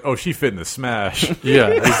front. He's like, "Oh, she fit in the smash." yeah,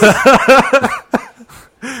 yeah,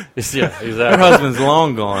 Her exactly. husband's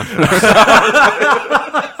long gone.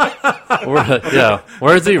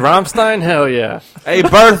 Where's he? Rammstein? Hell yeah, Hey,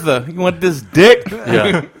 Bertha, you want this dick?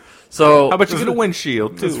 yeah. So How about you get a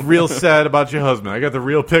windshield, It's too? real sad about your husband. I got the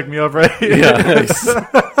real pick me up right here. yeah,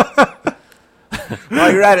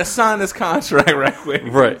 While you're at it, sign this contract right quick.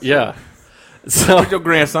 right, yeah. So Your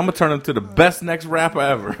grandson, I'm going to turn him to the best next rapper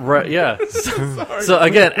ever. right, yeah. So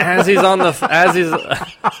again, as he's on the as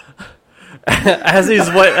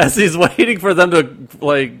he's waiting for them to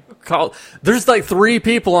like call. There's like 3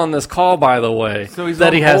 people on this call, by the way, So he's that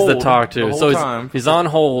on he has to hold talk the to. whole So time. he's on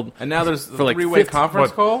hold. And now there's For a like three-way 50 conference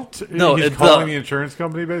What? call? No, he's it's calling the- the insurance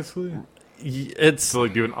company basically It's to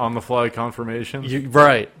like do an on-the-fly confirmation.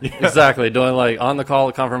 right, exactly. Doing like on the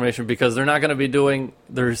call confirmation because they're not going to be doing.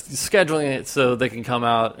 They're scheduling it so they can come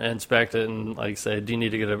out and inspect it and like say, do you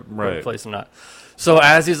need to get a Right. place or not? So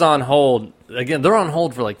as he's on hold, again, they're on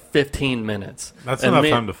hold for like 15 minutes. That's And enough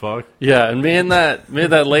me- time to fuck. Yeah, and me and that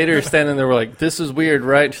lady are standing there. We're like, "This is weird,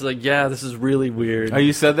 right?" And she's like, "Yeah, this is really weird." Oh,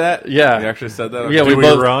 you said that? Yeah. You actually said that? Yeah, Do we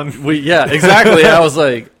both run? Yeah, exactly. I was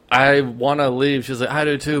like, I want to leave. She's like, I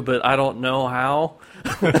do too, but I don't know how.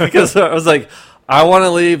 Because I was like, I want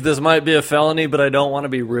to leave. This might be a felony, but I don't want to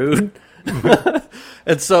be rude.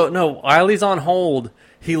 And so, no, while he's on hold,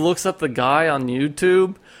 he looks up the guy on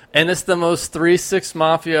YouTube, and it's the most 3-6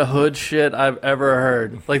 Mafia hood shit I've ever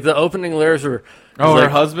heard. Like, the opening lyrics were... Oh, was her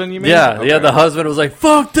like, husband, you mean? Yeah, Okay. yeah. The husband was like,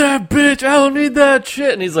 "Fuck that bitch! I don't need that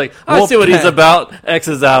shit." And he's like, "I Whoop see what he's that. about." X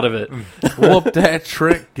is out of it. Whoop that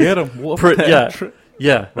trick. Get him. Whoop that Yeah, trick.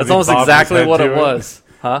 yeah. That's he almost bobbing his exactly head what to it it? was,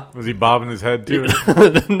 huh? Was he bobbing his head to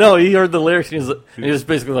it? No, he heard the lyrics and he was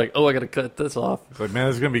basically like, "Oh, I got to cut this off." It's like, man,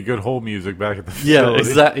 there's gonna be good whole music back at the Yeah, facility.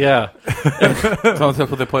 exactly. Yeah, That's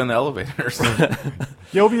what they play in the elevators.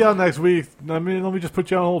 You'll be out next week. Let me just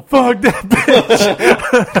put you on hold. Fuck that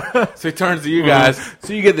bitch. So he turns to you guys.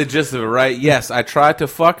 So you get the gist of it, right? Yes, I tried to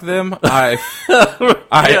fuck them. I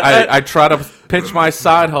try to pitch my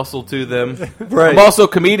side hustle to them. Right. I'm also a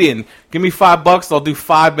comedian. Give me $5. I'll do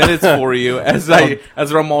 5 minutes for you. As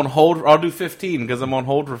I'm on hold, I'll do 15 because I'm on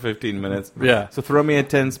hold for 15 minutes. yeah, So throw me a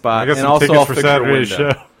 10 I spot, got and some also tickets I'll for fix your Saturday's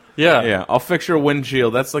window. show. yeah, Yeah, I'll fix your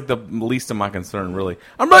windshield. That's like the least of my concern, really.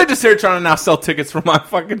 I'm really just here trying to now sell tickets for my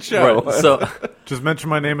fucking show. Right. So, Just mention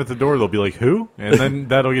my name at the door. They'll be like, "Who?" And then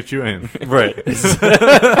that'll get you in. right.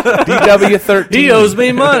 DW13. He owes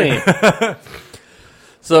me money.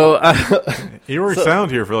 So, He worked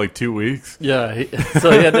sound here for like 2 weeks. yeah,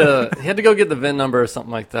 so he had to go get the VIN number or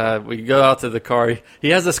something like that. We go out to the car. He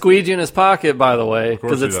has a squeegee in his pocket, by the way, course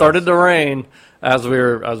because he it does. started to rain as we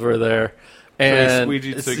were there. And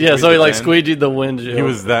squeegeed so you could yeah, read so he the like VIN? squeegeed the windshield. He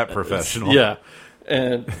was that professional. Yeah,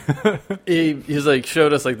 and he's like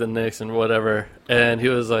showed us like the nicks and whatever, and he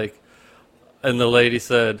was like, and the lady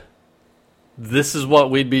said, "This is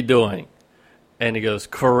what we'd be doing," and he goes,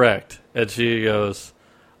 "Correct," and she goes,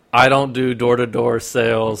 "I don't do door-to-door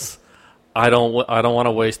sales. I don't want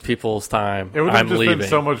to waste people's time. It would have I'm just leaving." been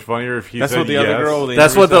so much funnier if he That's said what the yes. other girl.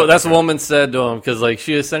 That's what the woman said to him, because like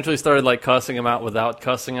she essentially started like cussing him out without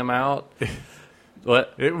cussing him out.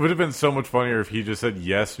 What? It would have been so much funnier if he just said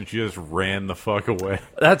yes and she just ran the fuck away.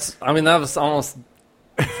 That was almost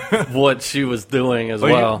what she was doing as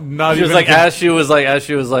Like, well. not She was even like, con- as she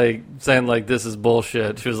was like saying like this is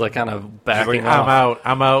bullshit. She was like kind of She's backing like, off.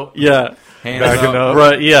 I'm out. Yeah, Hands Backing up. up.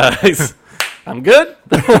 right. Yeah, I'm good.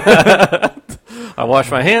 I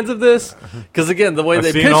wash my hands of this because again, the way I've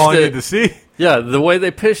they seen pitched all I it. need to see. Yeah, the way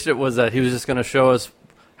they pitched it was that he was just going to show us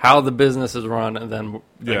how the business is run, and then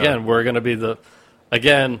Yeah. again, we're going to be the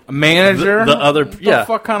Manager? The other- What yeah. the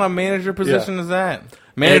fuck kind of manager position is that?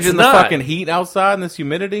 Managing the not. fucking heat outside and this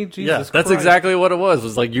humidity? Jesus Yeah, that's Christ. exactly what it was.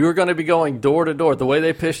 Was like you were going to be going door to door. The way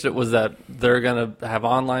they pitched it was that they're going to have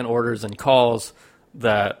online orders and calls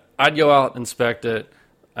that I'd go out, inspect it,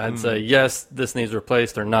 I'd say, yes, this needs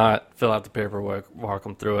replaced or not, fill out the paperwork, walk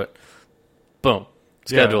them through it. Boom.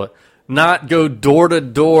 Schedule it. Not go door to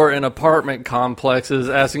door in apartment complexes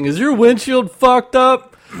asking, is your windshield fucked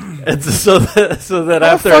up? And so that How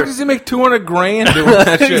after... the fuck does he make $200,000 doing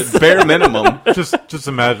that shit? Bare minimum. Just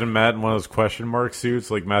imagine Matt in one of those question mark suits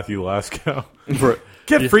like Matthew Lasco. Bro-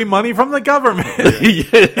 Get free money from the government.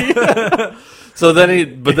 Yeah. So then he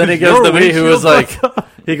goes Your to me, who was windshield like,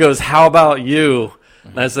 he goes, how about you?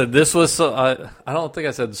 And I said, this was, I don't think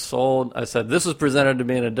I said sold. I said, this was presented to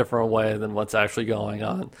me in a different way than what's actually going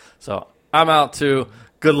on. So I'm out too.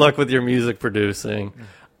 Good luck with your music producing.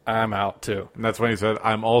 I'm out too. And that's when he said,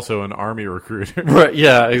 I'm also an army recruiter. Right.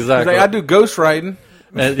 Yeah, He's exactly. like, I do ghostwriting.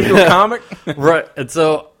 And- You do a comic? right. And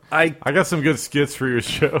so I got some good skits for your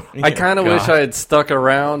show. I kind of God. wish I had stuck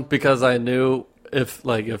around because I knew if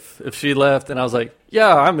she left and I was like,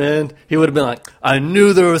 yeah, I'm in, he would have been like, I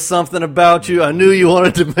knew there was something about you. I knew you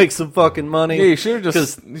wanted to make some fucking money. Yeah, you should have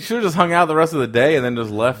just hung out the rest of the day and then just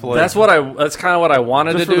left. Like, That's kind of what I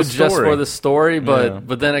wanted to Just for do the just story. for the story, but Yeah.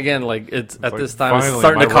 but then again, like it's at like, this time it's finally,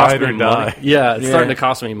 starting to my cost ride me or money. die. Yeah, it's Yeah. starting to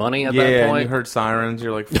cost me money at yeah, that and point. you heard sirens.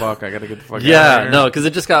 You're like, fuck, I gotta get the fuck out of Yeah, here. no, because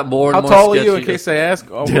it just got more and How more tall are you, in sketchy. case they ask?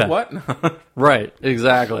 Oh, Yeah. what? Right,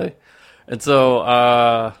 exactly. And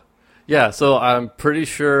so, yeah, so I'm pretty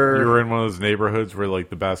sure You were in one of those neighborhoods where like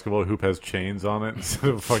the basketball hoop has chains on it instead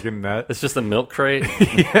of a fucking net. it's just a milk crate.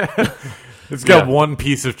 It's got Yeah. one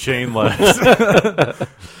piece of chain left.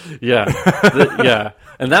 Yeah, yeah,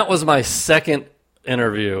 and that was my second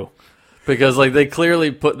interview because like they clearly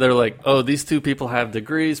they're like, oh, these two people have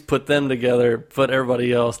degrees, put them together, put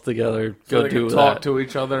everybody else together, So go they do can talk that. to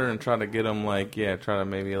each other and try to get them like, try to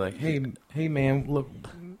maybe like, hey, man, look,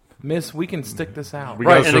 miss, we can stick this out. We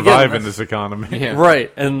Right, gotta and again, survive in that's- this economy. Yeah.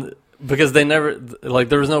 Right, and because they never like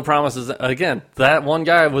there was no promises. Again, that one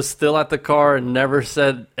guy was still at the car and never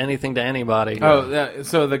said anything to anybody. Oh, yeah,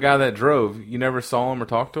 so the guy that drove, you never saw him or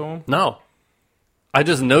talked to him? No, I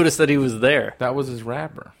just noticed that he was there. That was his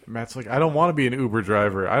rapper. Matt's like, I don't want to be an Uber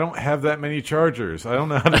driver. I don't have that many chargers. I don't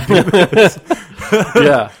know how to do this.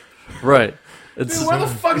 Yeah, right. It's, where the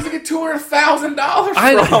fuck does he get $200,000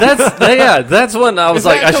 that's when I was Is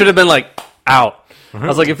like, that I should have been like out. I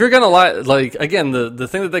was like, if you're gonna lie, like again, the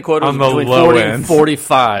thing that they quoted was On the between low 40 end. and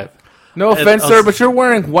 45. No offense, sir, but you're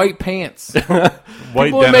wearing white pants. White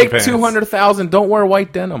People who denim make pants. $200,000 don't wear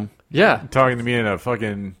white denim. Yeah, Talking to me in a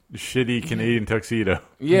fucking shitty Canadian tuxedo.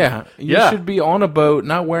 Yeah, you Yeah. should be on a boat,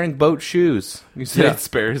 not wearing boat shoes. You said Yeah.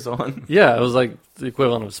 Sperry's on. yeah, it was like the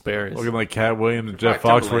equivalent of Sperry's. Looking like Cat Williams and Jeff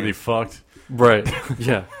Like Foxworthy fucked. Right.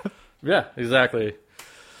 Yeah. Yeah, exactly.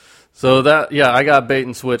 So that I got bait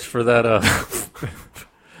and switch for that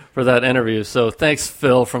for that interview. So thanks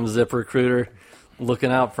Phil from ZipRecruiter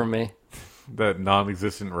looking out for me. That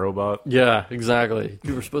non-existent robot. Yeah, exactly.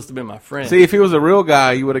 You were supposed to be my friend. See, if he was a real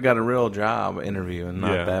guy, you would have got a real job interview and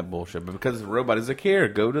not Yeah. that bullshit. But because the robot is like, here,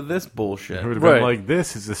 go to this bullshit. It would have Right. been like,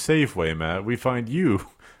 this is a safe way, Matt. We find you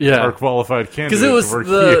yeah. our qualified candidate it was to work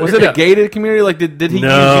the- here. Was it Yeah. a gated community? Like, did he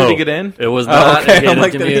No. use you to get in? It was Oh, not okay. a gated I'm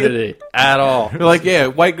like, community at all. They're like, yeah,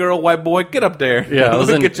 white girl, white boy, get up there. Yeah, I was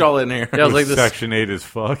let's in- get y'all in here. Yeah, I was like this. Section 8 as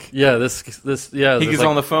fuck. Yeah, this. Yeah, He this, gets like,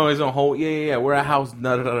 on the phone. He's on hold. Yeah. We're at house.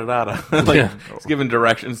 Da da da da da. Like, Yeah. he's giving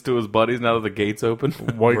directions to his buddies now that the gate's open.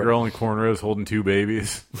 White girl in cornrows holding two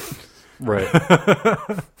babies. right.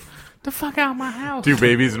 The fuck out of my house. Two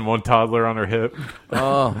babies and one toddler on her hip.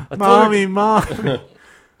 Oh, Mommy, Mom.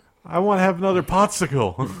 I want to have another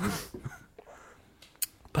popsicle.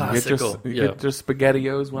 get Yeah. your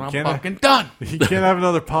SpaghettiOs when I'm Can I- fucking done. You can't have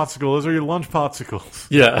another popsicle. Those are your lunch popsicles.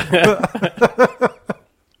 Yeah.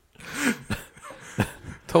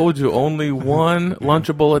 Told you, only one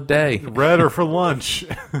Lunchable a day. Red are for lunch.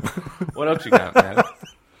 What else you got, man?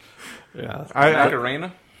 Yeah.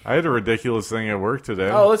 Macarena? I had a ridiculous thing at work today.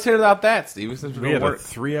 Oh, let's hear about that, Steve. Since we we had don't a work.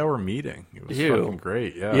 3-hour meeting. It was Ew. fucking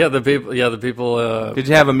great. Yeah. Yeah, the people. Did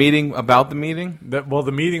you have a meeting about the meeting? Well,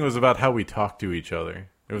 the meeting was about how we talk to each other.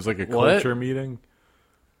 It was like a What? culture meeting.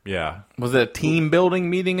 Yeah. Was it a team building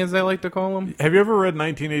meeting, as they like to call them? Have you ever read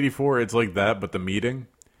 1984? It's like that, but the meeting.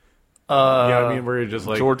 Yeah, I mean, where you're just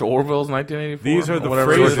like George Orwell's 1984. these are the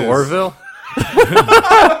whatever. phrases. George Orville?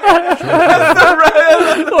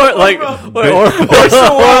 Or like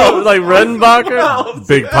Redenbacher?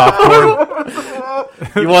 Big popcorn.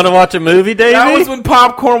 You want to watch a movie, Davey? That was when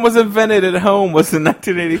popcorn was invented at home. Was in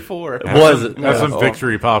 1984. Was it? That's some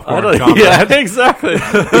victory popcorn. Yeah, exactly.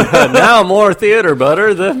 Now more theater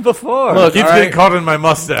butter than before. Look, Keeps all right. getting caught in my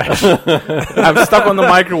mustache. I'm stuck on the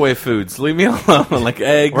microwave foods. Leave me alone. Like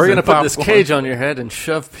eggs. We're gonna and put this popcorn. cage on your head and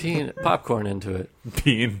shove popcorn into it.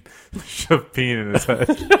 Shove peen in his head.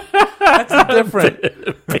 That's a different.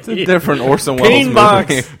 It's a different Orson Welles Peen movie.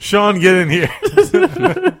 box. Sean, get in here.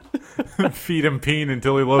 Feed him peen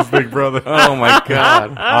until he loves Big Brother. Oh my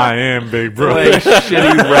god. I am Big Playing Brother.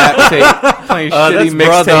 shitty rap tape. Playing shitty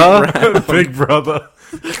that's mixtape rap. Big Brother.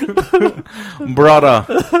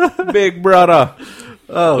 Brother. Big brother.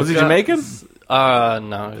 Oh, Was he God. Jamaican?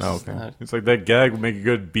 No. It's Okay. not. It's like that gag would make a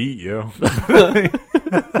good beat, yo.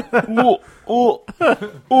 Ooh, ooh,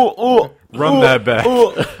 ooh, ooh. Run that back.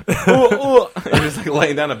 Ooh, ooh, ooh. He's just like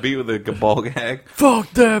laying down a beat with a ball gag.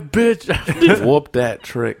 Fuck that bitch. Whoop that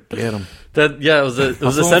trick. Get him. It was Hustle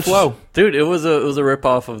and essentially, flow. dude. It was a rip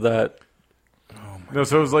off of that. No,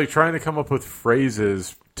 so it was like trying to come up with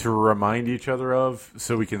phrases to remind each other of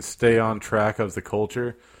so we can stay on track of the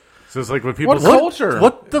culture. So it's like when people What culture?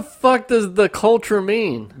 What the fuck does the culture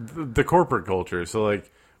mean? the corporate culture. So like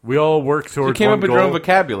we all work towards You came one up with goal. your own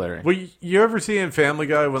vocabulary. Well, you ever see in Family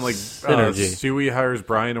Guy when like Synergy. Stewie hires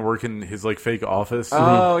Brian to work in his like fake office?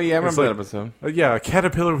 Oh, yeah, I It's remember like, that episode. Yeah, a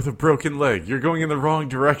caterpillar with a broken leg. You're going in the wrong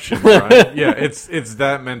direction, Brian. Yeah, it's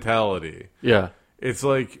that mentality. Yeah. It's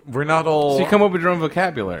like we're not all. So you come up with your own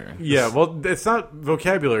vocabulary. Yeah, well, it's not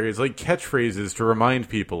vocabulary. It's like catchphrases to remind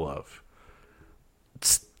people of.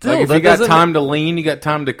 Still, Like if that you got doesn't- time to lean, you got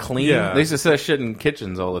time to clean. Yeah. They used to say shit in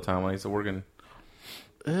kitchens all the time when I used to work in.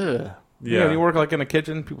 Ugh. Yeah, you work like in a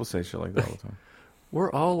kitchen. People say shit like that all the time.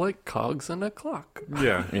 We're all like cogs in a clock.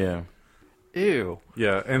 Yeah, Yeah. Ew.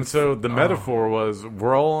 yeah. And so the metaphor was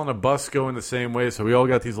we're all on a bus going the same way, so we all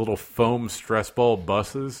got these little foam stress ball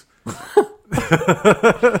buses.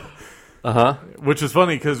 Which is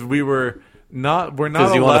funny because we're not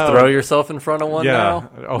Because you want allowed. to throw yourself in front of one Yeah.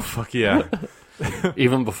 Oh fuck yeah! now?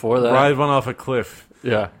 Even before that? Ride one off a cliff.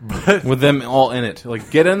 Yeah. With them all in it. Like,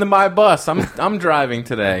 get into my bus. I'm driving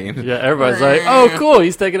today. Yeah, everybody's like, oh, cool,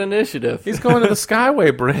 he's taking initiative. He's going to the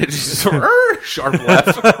Skyway Bridge. He's just, sharp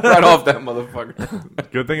left. Right off that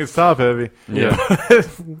motherfucker. Good thing it's top heavy. Yeah.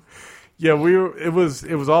 Yeah, it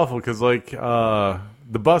was awful because like the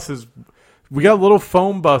buses, we got little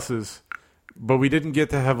foam buses, but we didn't get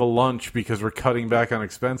to have a lunch because we're cutting back on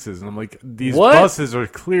expenses. And I'm like, these What? buses are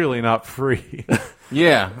clearly not free.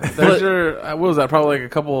 Yeah. There's your, what was that? Probably like a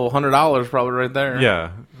couple $100 probably right there.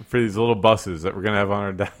 Yeah, for these little buses that we're gonna have on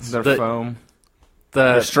our desks. They're The- foam.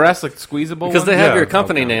 They're That, stress, like squeezable because they ones? have Yeah. your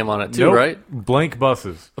company Okay. name on it too, Nope, right? blank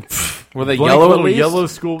buses. Were they Blank yellow at little least? yellow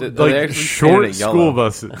school, Did they like actually short painted it yellow? school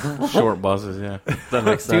buses. Short buses, yeah. That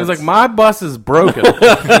makes sense. He was like, my bus is broken.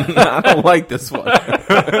 I don't like this one.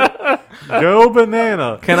 Go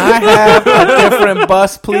banana. Can I have a different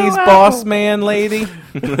bus, please, boss man lady?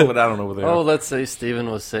 But I don't know what they oh, are. let's say Steven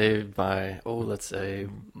was saved by, let's say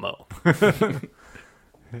Mo.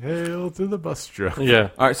 Hail to the bus driver.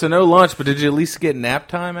 Yeah. All right, so no lunch, but did you at least get nap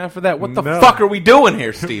time after that? What the No. fuck are we doing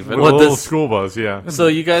here, Steven? With a What little this- school bus, yeah. So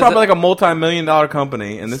you guys, Probably like a multi-million-dollar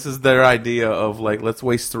company, and this is their idea of like, let's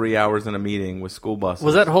waste 3 hours in a meeting with school buses.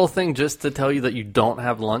 was that whole thing just to tell you that you don't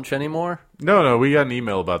have lunch anymore? No, we got an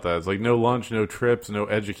email about that. It's like no lunch, no trips, no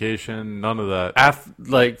education, none of that.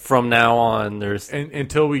 Like from now on, there's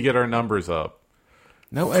Until we get our numbers up.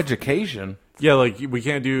 no education? Yeah, like we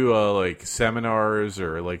can't do like seminars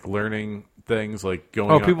or like learning things like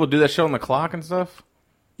going. Oh, on- people do that shit on the clock and stuff?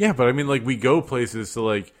 Yeah, but I mean, like we go places to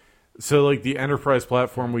like. So like the enterprise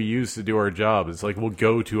platform we use to do our job is like we'll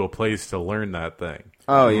go to a place to learn that thing.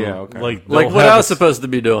 Oh, yeah, okay. Like like they'll what have I a was supposed to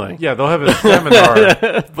be doing. Yeah, they'll have a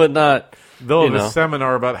seminar. But not They'll have You a know.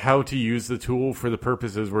 seminar about how to use the tool for the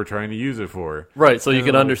purposes we're trying to use it for. right, so you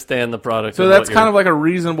can understand the product. So and that's what kind you're- of like a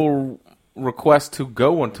reasonable request to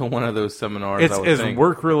go into one of those seminars. It's I would as think.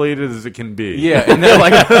 work related as it can be. Yeah, and they're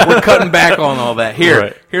like, we're cutting back on all that.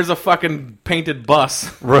 Right. Here's a fucking painted bus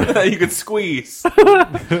that you could squeeze.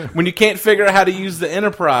 When you can't figure out how to use the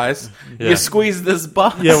Enterprise, Yeah. you squeeze this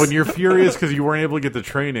bus. Yeah, when you're furious because you weren't able to get the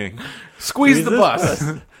training. squeeze the this bus.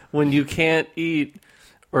 when you can't eat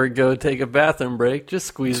or go take a bathroom break, just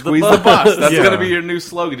squeeze Squeeze the the bus. That's Yeah. going to be your new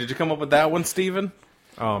slogan. Did you come up with that one, Steven?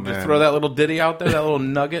 Oh man, Just throw that little ditty out there, that little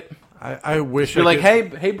nugget. I wish You're I like,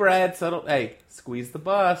 could- hey, Brad, settle. Hey, squeeze the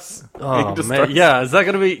bus. Oh You just man, start- yeah, is that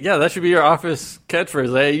gonna be? Yeah, that should be your office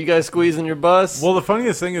catchphrase. Hey, you guys squeezing your bus? Well, the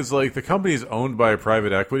funniest thing is like the company is owned by a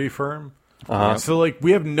private equity firm. Uh-huh. So like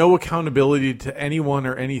we have no accountability to anyone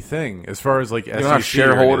or anything as far as like You don't have SEC or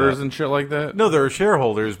any of shareholders that. and shit like that. No, there are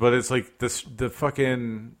shareholders, but it's like this the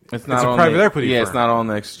fucking It's not a on private the, equity Yeah, firm. it's not on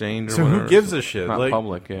the exchange. Or So whatever. who gives a shit? It's not Like,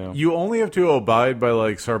 public. Yeah. You only have to abide by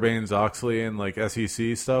like Sarbanes-Oxley and like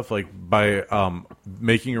SEC stuff, like by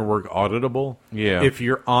making your work auditable. Yeah. If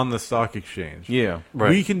you're on the stock exchange. Yeah. Right.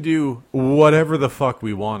 We can do whatever the fuck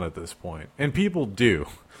we want at this point, and people do.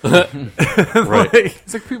 Right.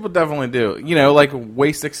 It's like people definitely do. You know, like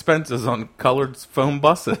waste expenses on colored foam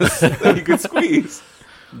buses that you could squeeze.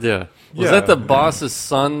 Yeah. Was Yeah. that the boss's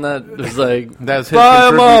son that was like, That's his buy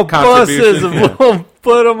them all contribution. buses and we'll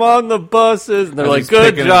put them on the buses? And they're like, He's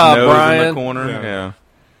good picking his job, nose in Brian. the corner. Yeah. Yeah.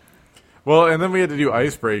 Well, and then we had to do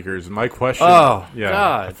icebreakers. My question. Oh, yeah,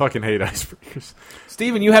 God. I fucking hate icebreakers.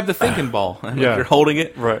 Steven, you have the thinking ball. Yeah. You're holding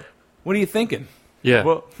it. Right. What are you thinking? Yeah.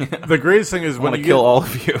 Well, the greatest thing is I when want you to kill get, all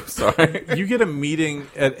of you. Sorry. you get a meeting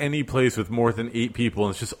at any place with more than 8 people,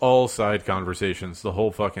 and it's just all side conversations the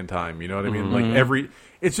whole fucking time. You know what I mean? Like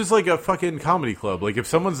it's just like a fucking comedy club. Like if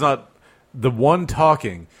someone's not the one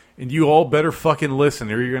talking, and you all better fucking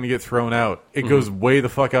listen, or you're gonna get thrown out. It goes way the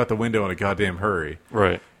fuck out the window in a goddamn hurry.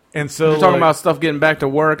 right. And so You're talking like, about stuff getting back to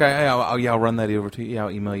work. I'll run that over to you. Yeah,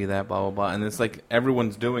 I'll email you that. Blah blah blah. And it's like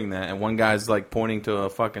everyone's doing that, and one guy's like pointing to a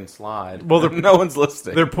fucking slide. Well, no one's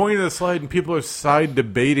listening. they're pointing to the slide, and people are side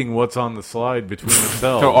debating what's on the slide between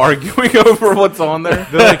themselves. They're arguing over what's on there.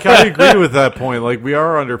 They're like, I agree with that point. Like, we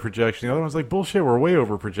are under projection. The other one's like, bullshit, we're way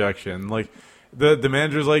over projection. Like, the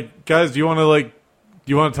manager's like, guys, do you want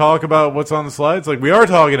to talk about what's on the slides? Like, we are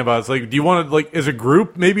talking about it. It's like, do you want to, like, as a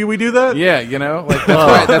group, maybe we do that? Yeah, you know, like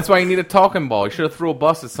that's why you need a talking ball. You should have threw a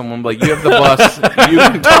bus at someone. Like, you have the bus. You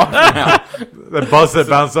can talk now. That bus that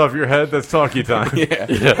bounced off your head, that's talkie time. Yeah.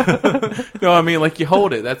 No, I mean, like you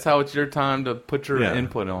hold it. That's how it's your time to put your Yeah.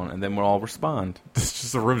 input on, and then we'll all respond. It's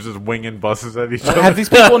just the room's just winging buses at each other. Have these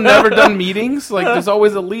people never done meetings? Like, there's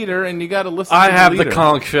always a leader, and you got to listen. I to have the the leader.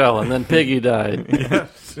 conch shell, and then Piggy died.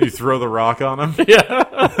 So you throw the rock on them.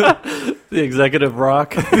 The executive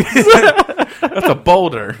rock. That's a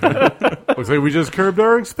boulder. Looks like we just curbed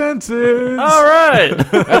our expenses. All right.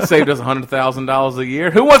 That saved us $100,000 a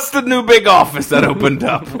year. Who wants the new big office that opened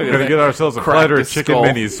up? We're going to get ourselves a Cracked platter of his chicken skull.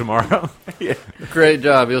 minis tomorrow. Great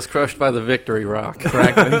job. He was crushed by the victory rock.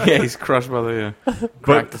 Yeah, he's crushed by the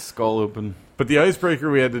cracked the skull open. But the icebreaker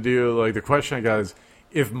we had to do, like the question I got is,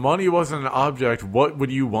 if money wasn't an object, what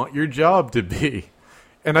would you want your job to be?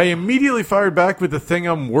 And I immediately fired back with the thing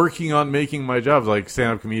I'm working on making my job, like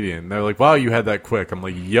stand-up comedian. They're like, wow, you had that quick. I'm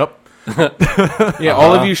like, yep. Yeah,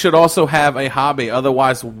 all of you should also have a hobby.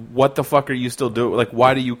 Otherwise, what the fuck are you still doing? Like,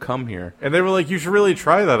 why do you come here? And they were like, you should really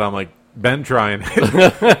try that. I'm like, been trying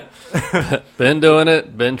it. Been doing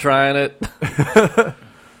it. Been trying it.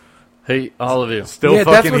 Hey, all of you. Still yeah,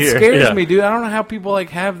 fucking that's what here. scares Yeah. me, dude. I don't know how people like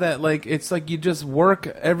have that. Like, it's like you just work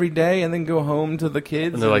every day and then go home to the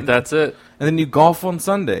kids, And they're like, that's it. and then you golf on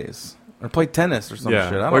Sundays or play tennis or some Yeah.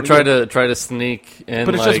 shit. I don't Or get- try to sneak in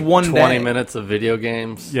But it's like just one 20 day. minutes of video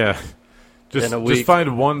games. Yeah. Just In a week.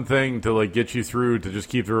 find one thing to like get you through to just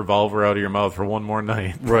keep the revolver out of your mouth for one more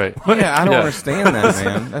night. Right. Yeah, I don't Yeah. understand that,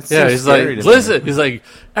 man. That's Yeah, so he's like, scary to me. listen, he's like,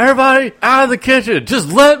 everybody out of the kitchen,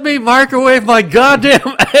 just let me microwave my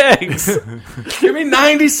goddamn eggs. Give me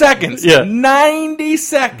 90 seconds. Yeah. 90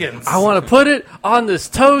 seconds. I want to put it on this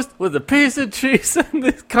toast with a piece of cheese and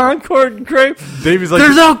this Concord grape. Davey's like,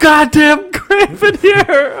 There's no goddamn grape in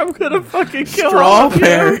here. I'm gonna fucking kill all of you.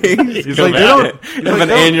 Strawberry. he's like, they don't. Have an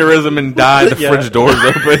aneurysm and die. The Yeah. fridge door's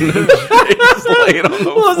open. Just lay it on the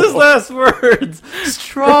What was his floor. last words?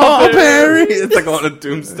 Strawberry. It's like on a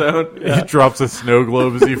tombstone. He drops a snow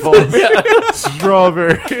globe as he falls.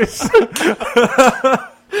 Strawberries.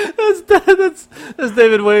 That's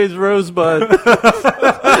David Wade's Rosebud.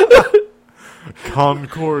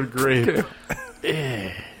 Concord grape.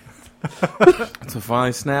 So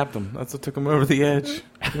finally snapped him. That's what took him over the edge.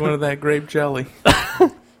 He wanted that grape jelly.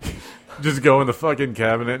 Just go in the fucking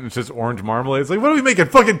cabinet and it's just orange marmalade. It's like, what are we making?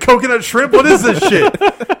 Fucking coconut shrimp? What is this shit?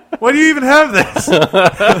 Why do you even have this?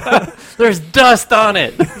 There's dust on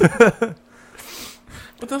it. But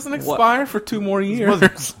doesn't expire for 2 more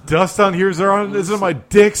years. Dust on here is on my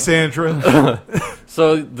dick, Sandra.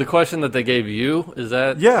 So the question that they gave you, is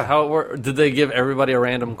that Yeah. how it worked? Did they give everybody a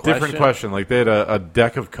random question? Different question. Like they had a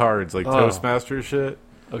deck of cards, like Oh. Toastmaster shit.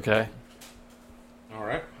 Okay. All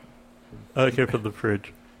right. Okay, for the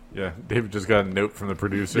fridge. Yeah, David just got a note from the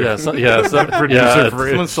producer. Yeah, so, Producer yeah, Fridge.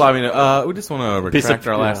 Someone's sliding. We just want to Piece of- retract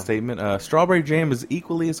our last yeah. statement. Strawberry jam is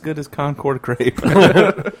equally as good as Concord grape.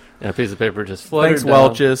 Yeah, a piece of paper just fluttered Thanks, down.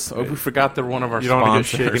 Welch's. Oh, we forgot they're one of our You don't want to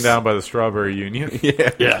sponsors. get shaken down by the Strawberry Union.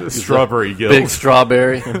 Yeah, Yeah, The Strawberry Guild. big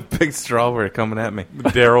strawberry. big strawberry coming at me.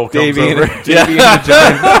 Daryl comes Davey over. and Davey and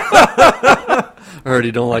Vagina. I heard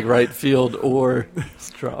you don't like right field or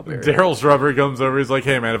strawberry. Daryl Strawberry comes over. He's like,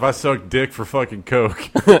 "Hey man, if I suck dick for fucking coke,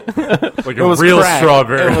 like a was real crack.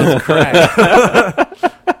 strawberry, It was crack.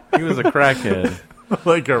 He was a crackhead.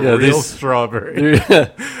 like a Yeah, real these- strawberry."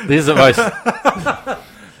 These are my.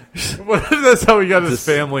 That's how he got his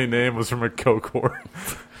family name. Was from a coke whore.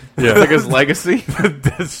 Yeah, like his legacy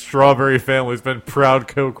The Strawberry family's been proud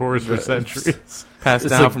coke whores for centuries. passed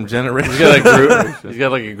It's down like- from generation. He's got a group. He's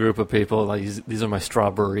got like a group of people. Like these are my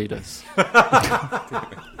strawberritas.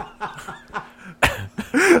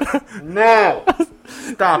 No,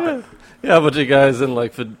 stop it. Yeah, a bunch of guys in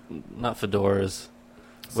like not fedoras,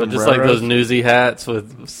 but just like those Sombreros? newsy hats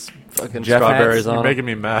with fucking Jeff strawberries hats? on You're 'em. making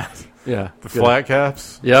me mad. Yeah, The good. flat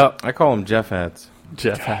caps. Yep, I call them Jeff hats.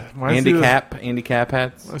 Jeff hat. When I see those- Andy cap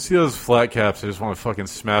hats. I see those flat caps. I just want to fucking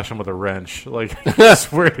smash them with a wrench. Like, I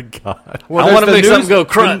swear to God. Well, I there's wanna the make something go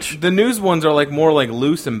crunch. The news ones are like more like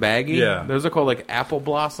loose and baggy. Yeah. Those are called like apple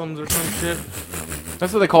blossoms or some shit.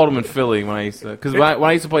 That's what they called them in Philly when I used to. Because when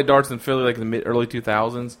I used to play darts in Philly, like in the early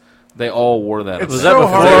 2000s, they all wore that. It's Was so that before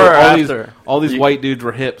hard. or all these, after? all these white dudes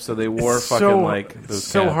were hip, so they wore It's fucking so, like it's those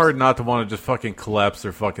so caps. hard not to want to just fucking collapse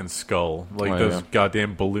their fucking skull. Like Oh, those yeah.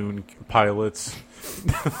 goddamn balloon pilots.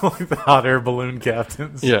 Like the hot air balloon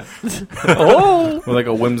captains. Yeah. Oh. With like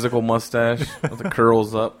a whimsical mustache with the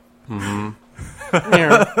curls up. Yeah.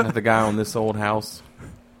 Like the guy on This Old House.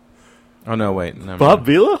 Oh no, wait, no, Bob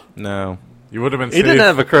Vila? no, You would have been He safe. didn't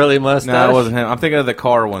have a curly mustache. no, it wasn't him. I'm thinking of the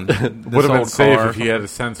car one. This would have been old safe car. if he had a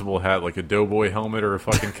sensible hat, like a Doughboy helmet or a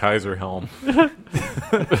fucking Kaiser helm.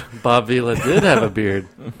 Bob Vila did have a beard.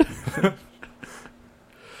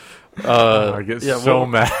 I get so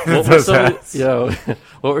mad at What were those some of hats. the,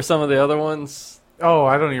 what were some of the other ones? Oh,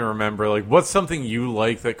 I don't even remember. Like, what's something you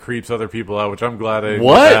like that creeps other people out? Which I'm glad I didn't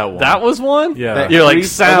What? get that one. That was one? Yeah. That You're like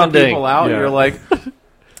creeps other sounding. people out. Yeah.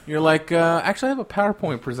 You're like, actually, I have a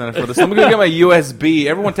PowerPoint presented for this. I'm gonna get my USB.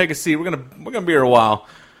 Everyone, take a seat. We're gonna be here a while.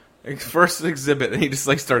 First exhibit, and you just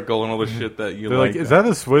like start going all the shit that you They're like. like, is that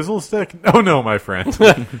a swizzle stick? Oh no, my friend.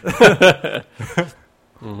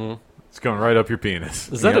 It's going right up your penis.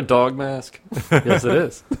 Is that a Yep. dog mask? Yes, it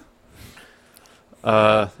is.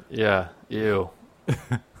 Yeah. Ew.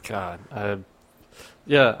 God.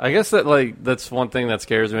 Yeah, I guess that like that's one thing that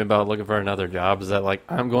scares me about looking for another job is that like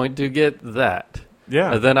I'm going to get that,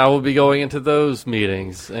 Yeah. and then I will be going into those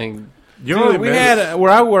meetings and You Dude, know what we I mean? had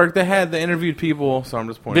where I worked. They had the interviewed people. So I'm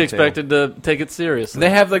just pointing. be expected to take it seriously. They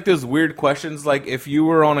have like those weird questions, like if you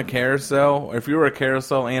were on a carousel, or if you were a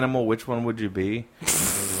carousel animal, which one would you be?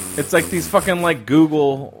 It's like these fucking like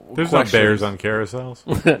Google. There's questions. no bears on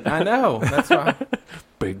carousels. I know. That's why.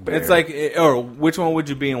 Big bear. It's like, or which one would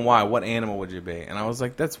you be and why? What animal would you be? And I was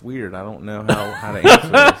like, that's weird. I don't know how to answer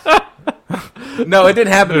this. No, it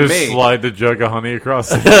didn't happen to Just me. slide the jug of honey across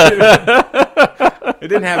the It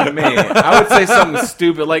didn't happen to me. I would say something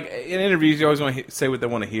stupid. Like in interviews, you always want to say what they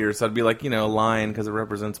want to hear. So I'd be like, lion because it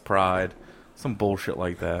represents pride. Some bullshit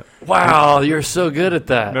like that. wow, you're so good at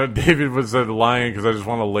that. No, David was a lion because I just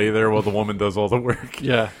want to lay there while the woman does all the work.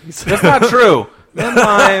 Yeah. That's not true.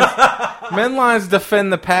 Men lions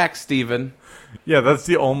defend the pack, Steven. Yeah, that's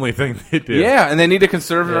the only thing they do. Yeah, and they need to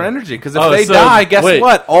conserve their energy because if Oh, they so- die, guess wait.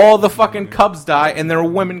 what? All the fucking cubs die, and their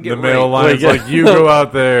women get The male raped. lion's Wait, like, you go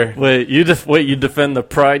out there. Wait, you defend the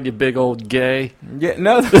pride, you big old gay. Yeah,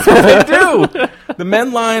 no, that's what they do. The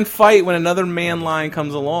men lion fight when another man lion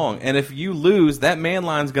comes along, and if you lose, that man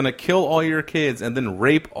lion's gonna kill all your kids and then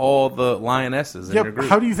rape all the lionesses in your Yep. group.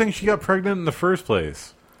 How do you think she got pregnant in the first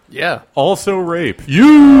place? Yeah. Also rape.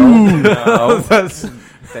 No, That's,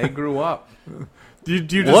 they grew up. do you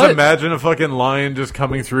just What? imagine a fucking lion just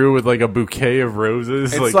coming through with like a bouquet of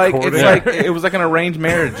roses? It's like courting it's her? like it was like an arranged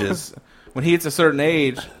marriages. When he hits a certain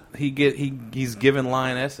age, he's given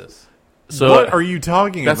lionesses. So what are you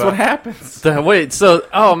talking That's about? what happens. wait, so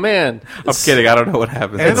oh man. I'm kidding. I don't know what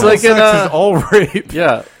happens. Animal like in, sex is all rape.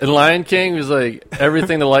 Yeah, in Lion King, he was like,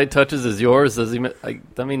 everything the light touches is yours. Does he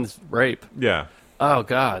like that means rape? Yeah. Oh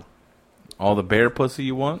God, All the bear pussy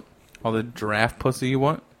you want, all the giraffe pussy you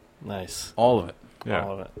want, nice, all of it. Yeah.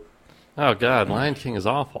 all of it. Oh God, Lion King is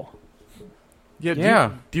awful. Yeah.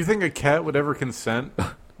 Yeah. Do you think a cat would ever consent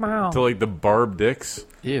Wow. to like the barb dicks?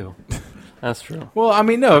 Ew, that's true. Well, I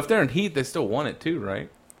mean, no. If they're in heat, they still want it too, right?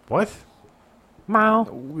 What?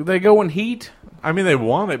 They go in heat. I mean, they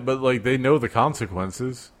want it, but like they know the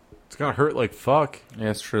consequences. It's gonna hurt like fuck. Yeah,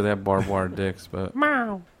 it's true. They have barbed wire dicks, but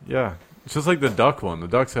Yeah, it's just like the duck one. The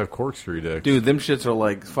ducks have corkscrew dicks. dude, them shits are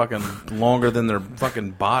like fucking longer than their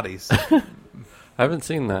fucking bodies. I haven't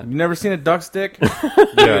seen that. You never seen a duck's dick?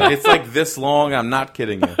 yeah, It's like this long. I'm not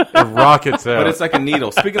kidding you. it rockets out. But it's like a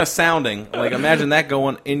needle. Speaking of sounding, like imagine that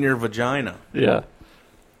going in your vagina, Yeah.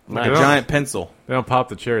 like Nice. a giant pencil. They don't pop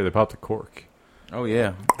the cherry; they pop the cork. Oh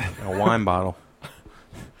yeah, a wine bottle.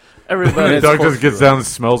 Everybody. The it's duck just corkscrew. gets down and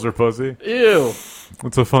smells her pussy. Ew.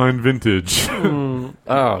 It's a fine vintage.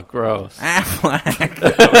 Oh, gross. Affleck.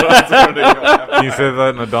 Can you say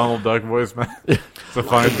that in a Donald Duck voice, man? It's a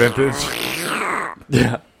fine vintage.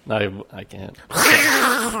 Yeah. No, I can't.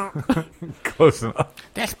 Close enough.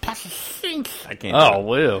 That's pussy. I can't. Oh,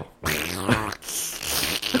 will.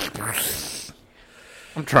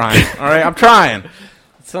 I'm trying. All right, I'm trying.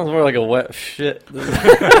 It sounds more like a wet shit.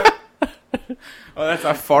 Oh, I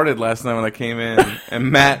farted last night when I came in,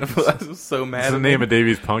 and Matt was so mad. That's the at name me. of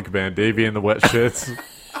Davey's punk band, Davey and the Wet Shits.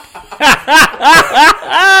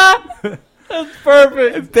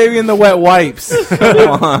 Perfect. It's Davey and the Wet Wipes.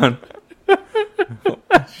 Come on.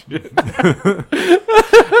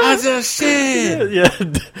 I just shit. Yeah.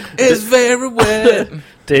 It's very wet.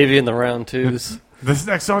 Davey and the round twos. This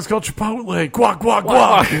next song's called Chipotle. Guac, guac,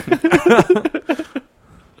 guac.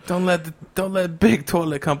 Don't let big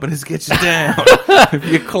toilet companies get you down. If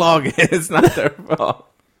you clog it, it's not their fault.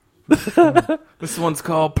 This one's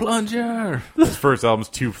called Plunger. His first album's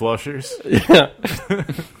Two Flushers. Yeah.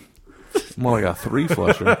 More like a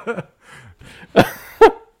 3-flusher.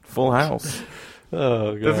 Full house.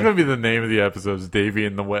 Oh, That's God. going to be the name of the episode, is Davey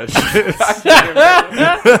and the Wet Shits.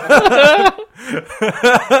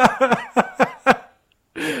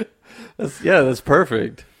 That's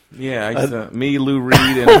perfect. Yeah, I used to, me, Lou Reed,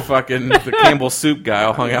 and fucking the Campbell Soup guy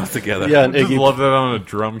all hung out together. Yeah, and I just Iggy. love that on a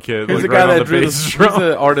drum kit. Who's Like the guy right on that drew bass who's drum.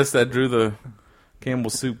 the artist that drew the Campbell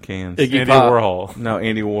Soup cans? Iggy Andy Pop. Warhol. No,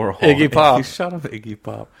 Andy Warhol. Iggy Pop. Shut up, Iggy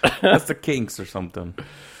Pop. That's the Kinks or something.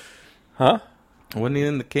 Huh? Wasn't he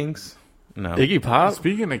in the Kinks? No. Iggy Pop?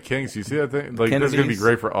 Speaking of Kinks, you see that thing? Like, this is going to be Kennedys.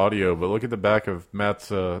 great for audio, but look at the back of Matt's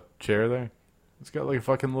chair there. It's got like a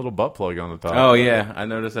fucking little butt plug on the top. Oh, yeah. I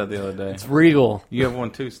noticed that the other day. It's regal. You have one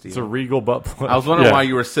too, Steve. It's a regal butt plug. I was wondering Yeah. why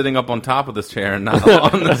you were sitting up on top of this chair and not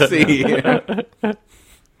on the seat.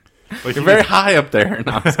 Like, You're very high up there.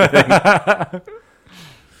 No, I'm just kidding.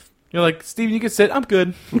 You're like, Steven, you can sit. I'm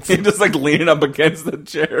good. He's just like leaning up against the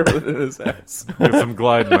chair with his ass. Get some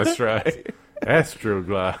glide in my stride. Astro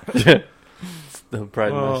glide. The pride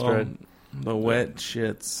in my stride. The wet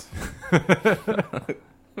shits.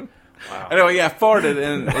 Anyway, yeah, I farted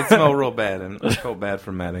and it smelled real bad, and I felt bad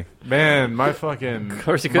for Maddie. Man, my fucking... Of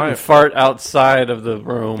course, you couldn't fart outside of the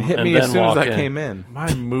room. Hit and me then as soon as walk I in. came in.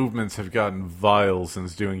 My movements have gotten vile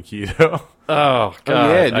since doing keto. Oh, God.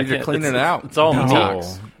 yeah, dude, I you're can't- cleaning it's- it out. It's all No. meat.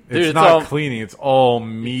 Dude, It's it's not all- cleaning. It's all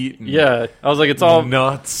meat and Yeah. I was like, it's all...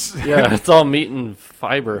 nuts. Yeah, it's all meat and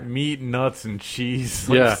fiber. Meat, nuts, and cheese.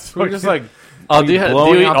 Yeah. it's We're just like, Oh, do you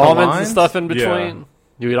blowing eat out the almonds and lines? stuff in Yeah. between?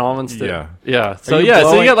 You eat almonds too? Yeah. Yeah. So you so you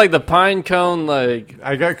blowing- got like the pine cone, like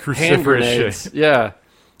I got hand cruciferous grenades. shit. Yeah.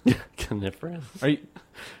 Coniferous. are you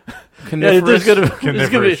Yeah, coniferous? there's gonna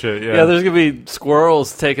Coniferous be shit, yeah. there's gonna be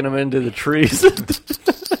squirrels taking them into the trees,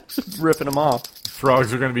 ripping them off.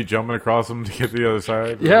 Frogs are going to be jumping across them to get to the other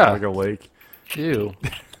side. Yeah. Like a lake. Ew.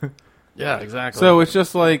 Yeah, exactly. So it's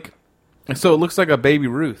just like, so it looks like a Baby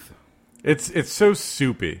Ruth. It's so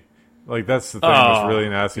soupy. Like, that's the thing Oh, that's really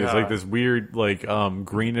nasty. It's God. like this weird, like,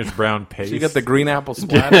 greenish brown paste. So you got the green apple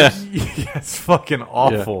splatters. Yeah, it's fucking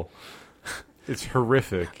awful. It's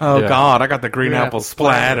horrific. Oh Yeah. God, I got the green Green apple apple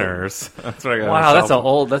splatters. That's what I got. wow,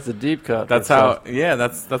 myself. that's a deep cut. That's how. Yeah,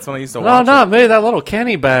 that's when I used to No, watch not me. That little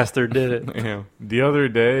Kenny bastard did it. it. Yeah. The other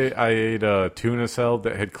day, I ate a tuna salad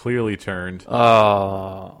that had clearly turned.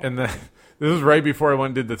 Oh. And then, this was right before I went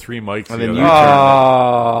and did the 3 mics. And then together. you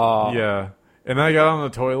Oh. Yeah. And then I got on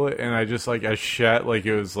the toilet and I just I shat like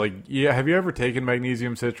it was like, yeah, have you ever taken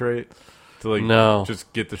magnesium citrate to like No.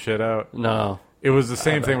 just get the shit out? No. It was the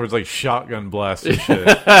same thing where it's like shotgun blast and shit.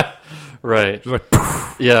 Right. Just like,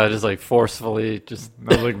 poof. Yeah, just like forcefully just And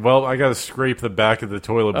I was like, well, I got to scrape the back of the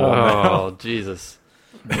toilet bowl now. oh, Jesus.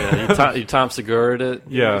 Yeah, you Tom Segura'd it.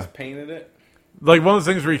 Yeah. Just painted it. Like one of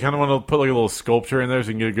those things where you kind of want to put like a little sculpture in there so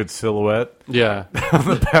you can get a good silhouette Yeah. on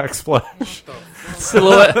the backsplash.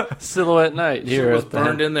 Silhouette night It here was at the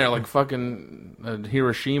burned in there like fucking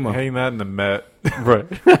Hiroshima. Hang that in the Met. Right.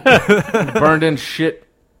 Burned in shit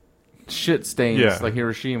stains Yeah. like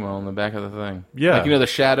Hiroshima on the back of the thing. Yeah. Like, you know, the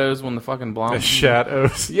shadows when the fucking bomb. The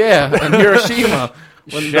shadows. Yeah, in Hiroshima.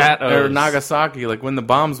 Shatos. or Nagasaki, like when the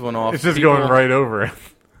bombs went off. It's just people- going right over it.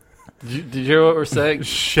 Did you hear what we're saying? The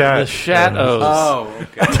Shat. Shatos. Oh,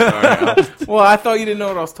 okay. Sorry. Well, I thought you didn't know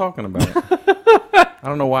what I was talking about. I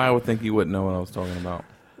don't know why I would think you wouldn't know what I was talking about.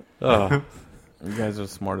 Oh, You guys are the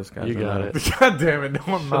smartest guys. you I got know. it. God damn it! No,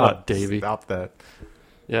 I'm Shut not. up, Davey. Stop that.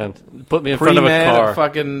 Yeah, put me in front of a Pre-med, car.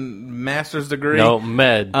 fucking master's degree. No,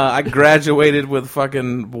 med. I graduated with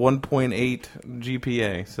fucking 1.8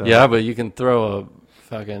 GPA. So Yeah, but you can throw a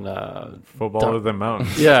fucking Football of the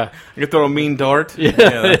mountains. yeah. I could throw a mean dart. Yeah,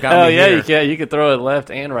 that got hell me yeah, here. you can. You can throw it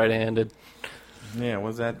left and right-handed. Yeah,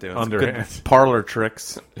 what's that do? It's Underhand. good parlor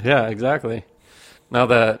tricks. Yeah, exactly. Now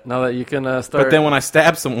that you can start, But then when I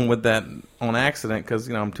stab someone with that on accident, because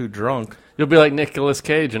I'm too drunk, you'll be like Nicolas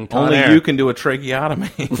Cage and Con only Air. you can do a tracheotomy.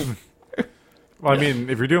 Well, I mean,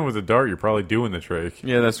 if you're doing it with a dart, you're probably doing the trick.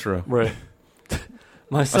 Yeah, that's true. Right.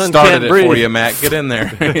 My I son started can't it breathe. for you, Matt. Get in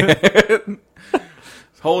there.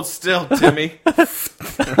 Hold still, Timmy.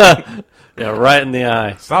 Yeah, right in the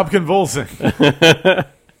eye. Stop convulsing.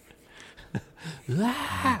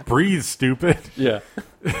 Breathe, stupid. Yeah.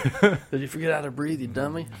 Did you forget how to breathe, you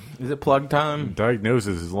dummy? Is it plug time?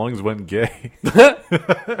 Diagnosis: his lungs went gay.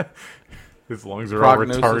 His lungs are all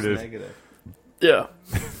Prognosis retarded. negative. Yeah.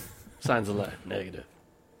 Signs of life, negative.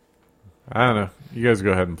 I don't know. You guys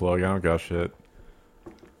go ahead and plug. I don't got shit.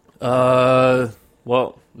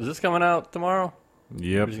 Well, is this coming out tomorrow?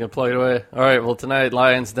 Yep. We're just gonna plug it away. All right. Well, tonight,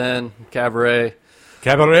 Lions Den, Cabaret.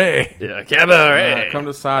 Cabaret. Yeah, Cabaret. Come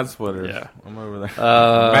to Side Splitters. Yeah. I'm over there.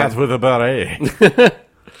 Matt with a beret.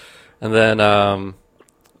 And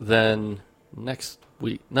then next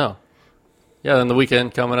week, no, yeah, then the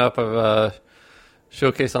weekend coming up of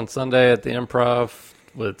showcase on Sunday at the Improv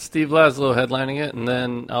with Steve Laszlo headlining it, and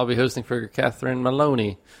then I'll be hosting for Catherine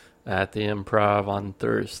Maloney at the Improv on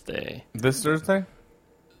Thursday. This Thursday?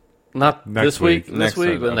 Not Next this week, week. Next but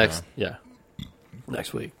Thursday, next, yeah,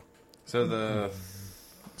 next week. So the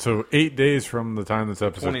So 8 days from the time this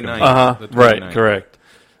episode 29th. comes out. The Right, 29th. correct.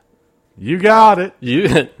 You got it. You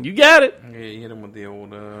got it. Okay, you hit him with the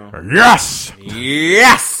old. Yes.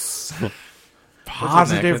 Yes!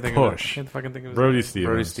 Positive push. Can't fucking think of his Brody name. Stevens.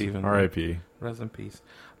 Brody Stevens. R.I.P. Rest in peace.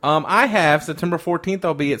 I have September 14th.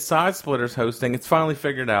 I'll be at Side Splitters hosting. It's finally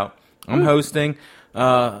figured out. I'm hosting.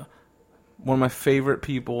 One of my favorite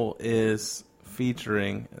people is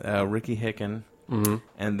featuring Ricky Hicken. Mm-hmm.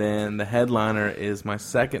 And then the headliner is my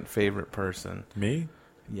second favorite person. Me?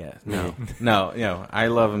 Yeah, no, I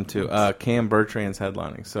love him too. Cam Bertrand's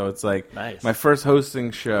headlining, so it's like Nice. my first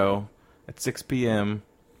hosting show at 6 p.m.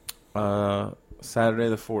 Saturday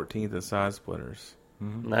the 14th at Side Splitters,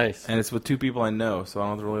 Nice. and it's with two people I know, so I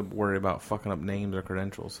don't have to really worry about fucking up names or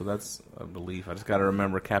credentials. So that's a relief. I just got to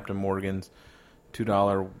remember Captain Morgan's $2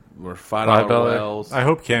 or $5 $5. wells. I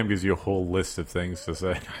hope Cam gives you a whole list of things to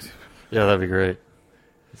say. Yeah, that'd be great.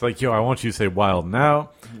 It's like, yo, I want you to say Wild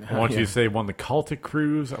Now. I want Yeah. you to say Won the Celtic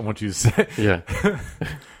Cruise. I want you to say... Yeah.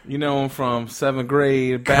 You know him from 7th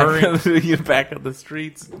grade, back of the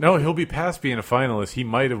streets. No, he'll be past being a finalist. He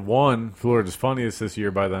might have won Florida's Funniest this year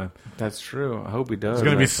by then. That's true. I hope he does. There's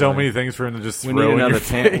going to be so actually. many things for him to just We throw need in another your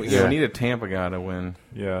face. we need a Tampa guy to win.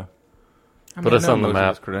 Yeah, I Put mean, us I know on the most of map.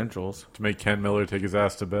 his credentials. to make Ken Miller take his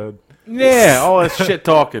ass to bed. Yeah, all that shit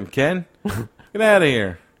talking, Ken. Get out of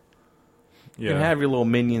here. You Yeah, can have your little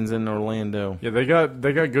minions in Orlando. yeah. They got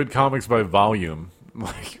good comics by volume.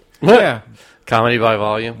 Like Yeah, Comedy by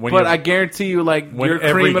volume. when but you I guarantee you, like when your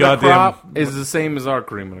every cream of the goddamn- crop is the same as our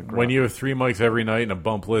cream of the crop. when you have 3 mics every night and a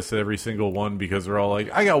bump list at every single one because they're all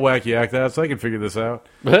like, I got wacky act that, so I can figure this out.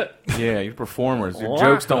 yeah, your performers, your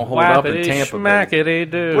jokes don't hold up in Tampa. baby.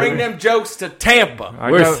 Smackity-doo. Bring them jokes to Tampa.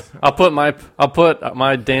 I Where's- got, I'll put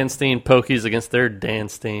my Dan Steen pokies against their Dan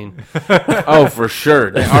Steen. Oh, for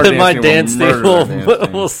sure. My Dan Steen will,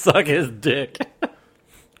 Steen. will suck his dick.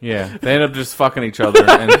 Yeah, they end up just fucking each other,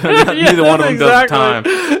 and neither one of them does the time.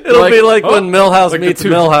 It'll be like when Millhouse like the meets two-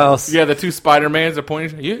 Millhouse. Yeah, the two Spider-Mans are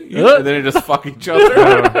pointing, and then they just fuck each other.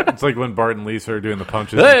 it's like when Bart and Lisa are doing the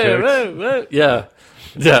punches. Hey, and kicks. hey, hey. Yeah.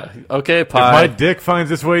 Yeah. Okay, If my pie. dick finds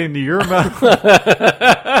its way into your mouth,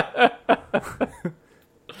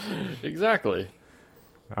 Exactly.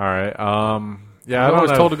 all right. Yeah, I I was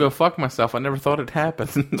don't told to have, go fuck myself. I never thought it happened.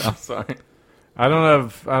 I'm sorry. I don't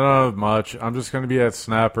have much. I'm just going to be at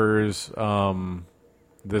Snappers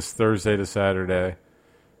this Thursday to Saturday.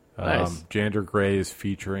 Nice. Jander Gray is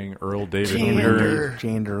featuring Earl David Jander. Reed.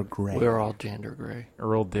 Gender gray. We're all gender gray.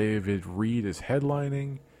 Earl David Reed is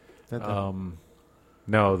headlining.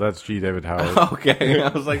 No, that's G. David Howard. Okay, I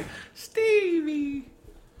was like, Stevie.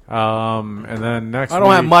 And then next I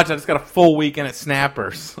don't have week- much. I just got a full weekend at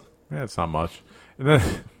Snappers. Yeah, it's not much. And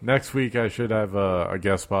then next week I should have a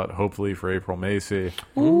guest spot, hopefully for April Macy.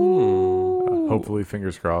 Hopefully,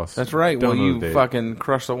 fingers crossed. That's right. Don't Well, know you the date. fucking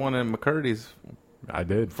crushed the one in McCurdy's I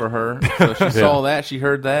did. for her. So she saw that. She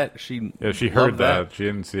heard that. She She loved heard that. She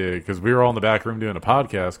didn't see it because we were all in the back room doing a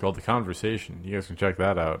podcast called The Conversation. You guys can check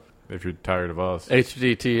that out if you're tired of us.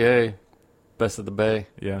 HDTA, Best of the Bay,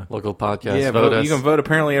 Yeah. local podcast. Yeah, vote vote, us. you can vote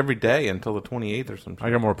apparently every day until the 28th or something.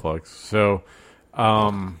 I got more plugs. So,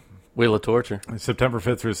 Wheel of Torture. September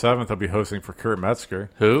 5th through 7th, I'll be hosting for Kurt Metzger.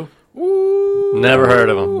 Who? Ooh. Never heard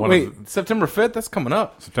of him. Wait, September 5th? That's coming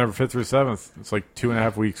up. September 5th through 7th. It's like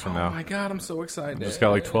 2.5 weeks from Oh now. my god, I'm so excited. Just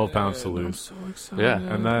got like 12 pounds to I'm lose. so excited. Yeah.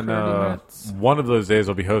 And then Curdy Metz. one of those days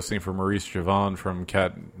I'll be hosting for Maurice Javon from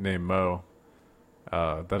Cat Named Mo.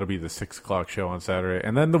 That'll be the 6 o'clock show on Saturday.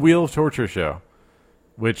 And then the Wheel of Torture show,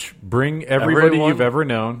 which bring everybody Everyone? you've ever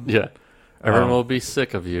known. Yeah. Everyone Um, will be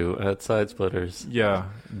sick of you at Side Splitters. Yeah,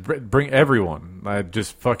 bring everyone.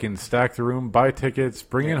 Just fucking stack the room, buy tickets,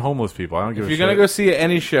 bring in homeless people. I don't give If a you're shit. gonna go see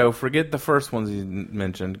any show, forget the first ones you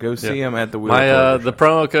mentioned. Go see Yeah. them at the Wheel My of the Torture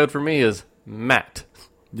promo code for me is Matt.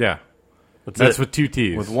 Yeah, That's that's it. with 2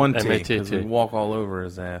 T's. with one T. M-A-T-T. 'Cause we walk all over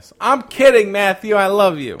his ass. I'm kidding, Matthew. I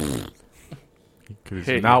love you. Because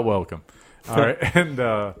Hey. he's not welcome. All right, and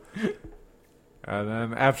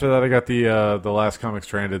then after that, I got the Last Comic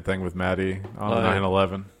Stranded thing with Maddie on Oh, yeah.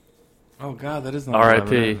 9/11. Oh god, that is not R.I.P.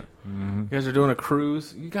 11, isn't it? You guys are doing a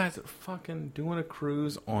cruise. You guys are fucking doing a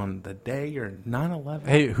cruise on the day you're 9/11.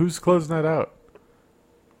 Hey, who's closing that out?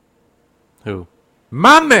 Who?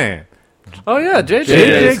 My man. Oh, yeah, JJ.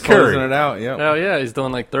 JJ is closing Curry. it out. Yep. Oh, yeah, he's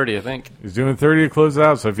doing like 30, I think. He's doing 30 to close it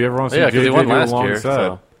out. So if you ever want to see Yeah, because JJ he won do a last long year. set,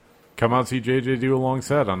 So. come out and see JJ do a long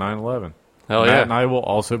set on 9/11. Hell Matt yeah. and I will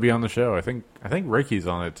also be on the show. I think Ricky's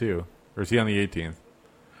on it too, or is he on the 18th?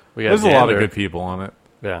 We got There's a lot of Xander. good people on it.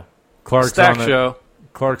 Yeah. Clark's Stack on it. show.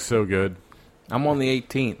 Clark's so good. I'm on the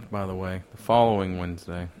 18th, by the way, the following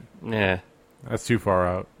Wednesday. Yeah. That's too far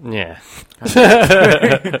out. Yeah.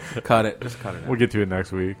 Cut it. Just cut it out. We'll get to it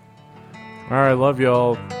next week. All right, love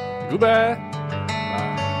y'all. Goodbye.